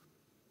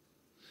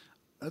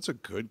 That's a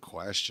good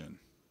question.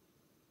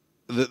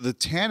 The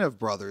Tanev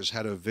brothers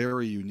had a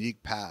very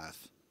unique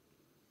path.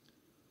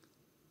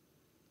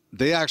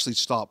 They actually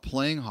stopped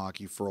playing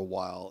hockey for a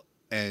while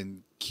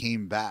and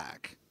came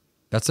back.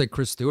 That's like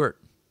Chris Stewart.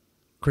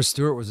 Chris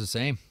Stewart was the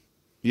same.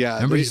 Yeah,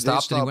 remember he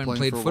stopped and he went and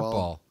played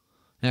football.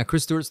 Yeah,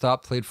 Chris Stewart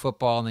stopped, played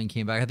football, and then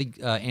came back. I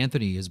think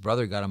Anthony, his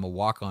brother, got him a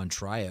walk-on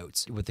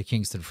tryouts with the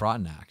Kingston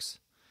Frontenacs.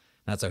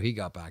 That's how he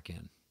got back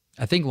in.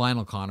 I think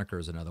Lionel Conacher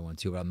is another one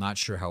too, but I'm not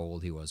sure how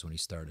old he was when he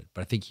started.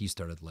 But I think he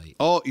started late.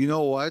 Oh, you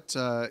know what?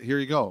 Here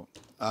you go.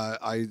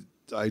 I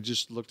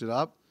just looked it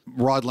up.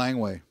 Rod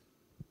Langway.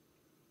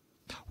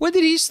 When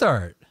did he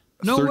start?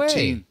 No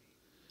 13. way.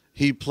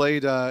 He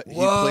played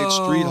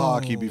street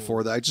hockey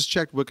before that. I just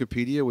checked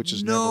Wikipedia, which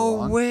is never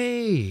wrong. No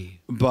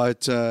way.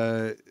 But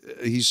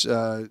he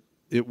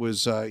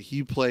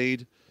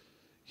played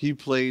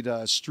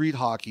street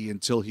hockey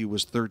until he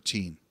was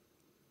 13.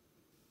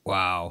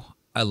 Wow.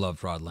 I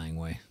loved Rod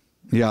Langway.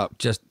 Yeah,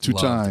 Just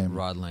two-time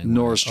Rod Langway.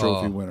 Norris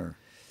Trophy winner.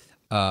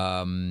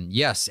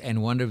 Yes,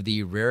 and one of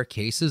the rare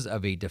cases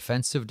of a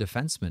defensive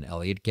defenseman,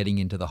 Elliotte, getting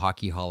into the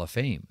Hockey Hall of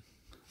Fame.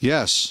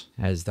 Yes.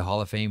 As the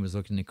Hall of Fame is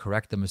looking to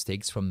correct the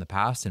mistakes from the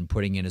past and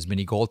putting in as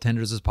many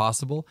goaltenders as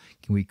possible,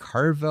 can we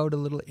carve out a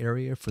little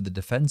area for the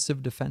defensive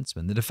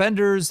defensemen? The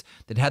defenders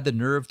that had the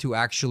nerve to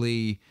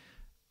actually,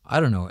 I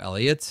don't know,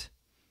 Elliotte,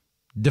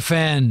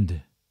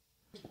 defend.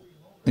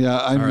 Yeah,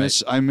 I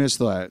miss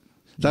that.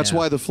 That's Yeah.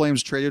 why the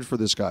Flames traded for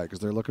this guy, because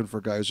they're looking for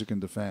guys who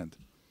can defend.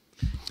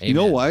 Amen. You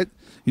know what?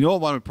 You know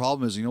what my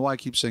problem is? You know why I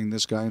keep saying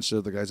this guy instead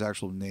of the guy's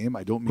actual name?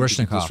 I don't mean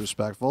to be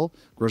disrespectful.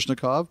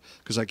 Grushnikov,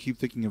 because I keep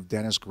thinking of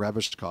Denis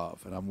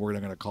Grebeshkov, and I'm worried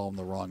I'm going to call him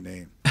the wrong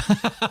name.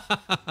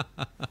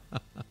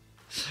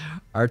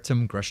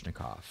 Artem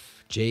Grushnikov.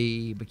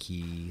 Jay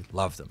McKee.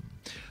 Loved him.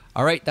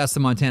 All right, that's the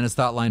Montana's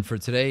Thought Line for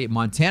today.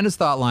 Montana's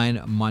Thought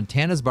Line,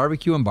 Montana's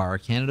Barbecue and Bar,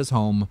 Canada's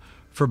home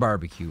for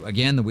barbecue.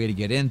 Again, the way to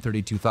get in,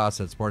 32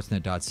 Thoughts at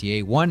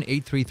sportsnet.ca,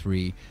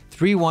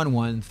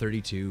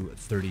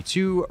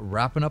 1-833-311-3232.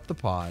 Wrapping up the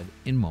pod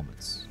in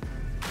moments.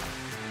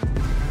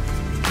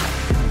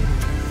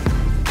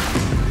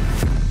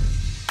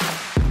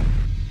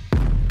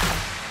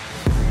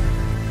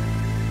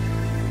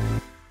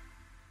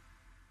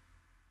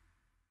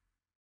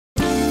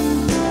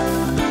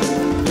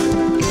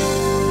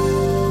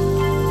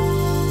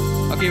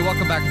 Okay,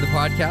 welcome back to the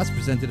podcast,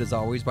 presented as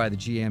always by the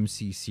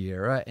GMC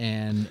Sierra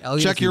and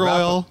Elliotte. Check your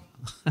oil.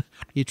 Are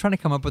you trying to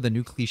come up with a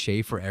new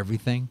cliche for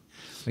everything?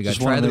 We got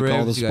Just try want to the make all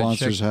the ribs, you got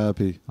sponsors check-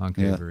 happy.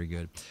 Okay, Yeah. very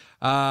good.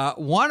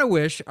 Want to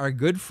wish our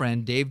good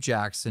friend Dave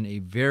Jackson a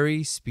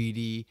very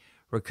speedy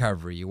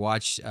recovery. You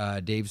watch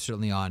Dave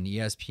certainly on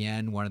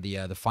ESPN, one of the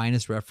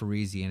finest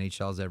referees the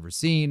NHL's ever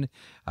seen.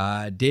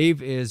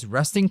 Dave is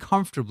resting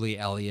comfortably,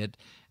 Elliotte,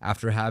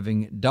 after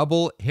having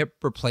double hip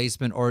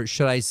replacement, or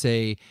should I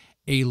say,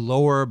 a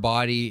lower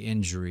body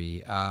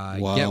injury.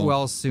 Wow. Get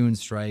well soon,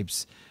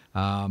 Stripes.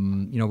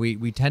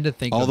 We tend to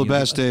think All of, the you know,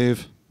 best,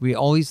 Dave. we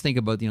always think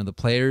about, the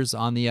players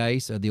on the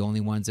ice are the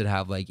only ones that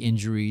have like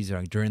injuries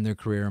during their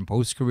career and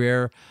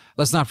post-career.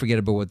 Let's not forget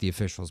about what the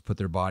officials put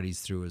their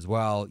bodies through as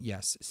well.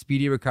 Yes,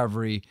 speedy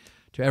recovery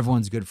to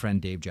everyone's good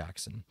friend, Dave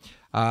Jackson.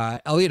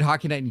 Elliotte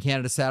Hockey Night in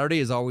Canada Saturday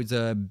is always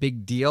a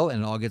big deal,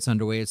 and it all gets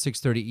underway at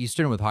 6:30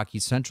 Eastern with Hockey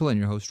Central and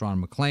your host, Ron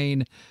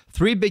McLean.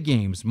 3 big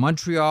games,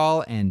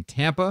 Montreal and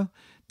Tampa,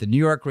 the New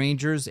York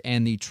Rangers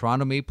and the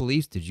Toronto Maple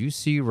Leafs. Did you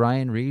see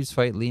Ryan Reeves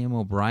fight Liam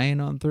O'Brien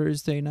on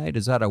Thursday night?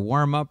 Is that a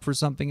warm-up for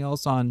something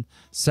else on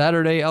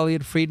Saturday,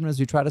 Elliotte Friedman, as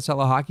we try to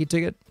sell a hockey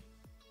ticket?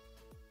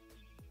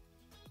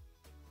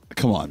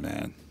 Come on,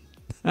 man.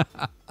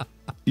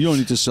 You don't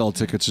need to sell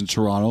tickets in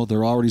Toronto.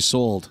 They're already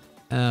sold.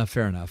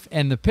 Fair enough.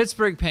 And the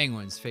Pittsburgh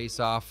Penguins face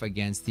off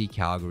against the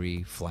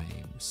Calgary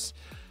Flames.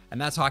 And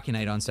that's Hockey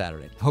Night on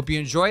Saturday. Hope you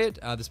enjoy it.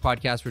 This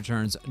podcast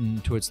returns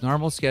to its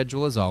normal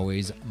schedule as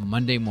always,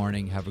 Monday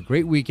morning. Have a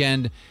great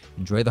weekend.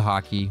 Enjoy the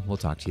hockey. We'll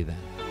talk to you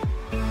then.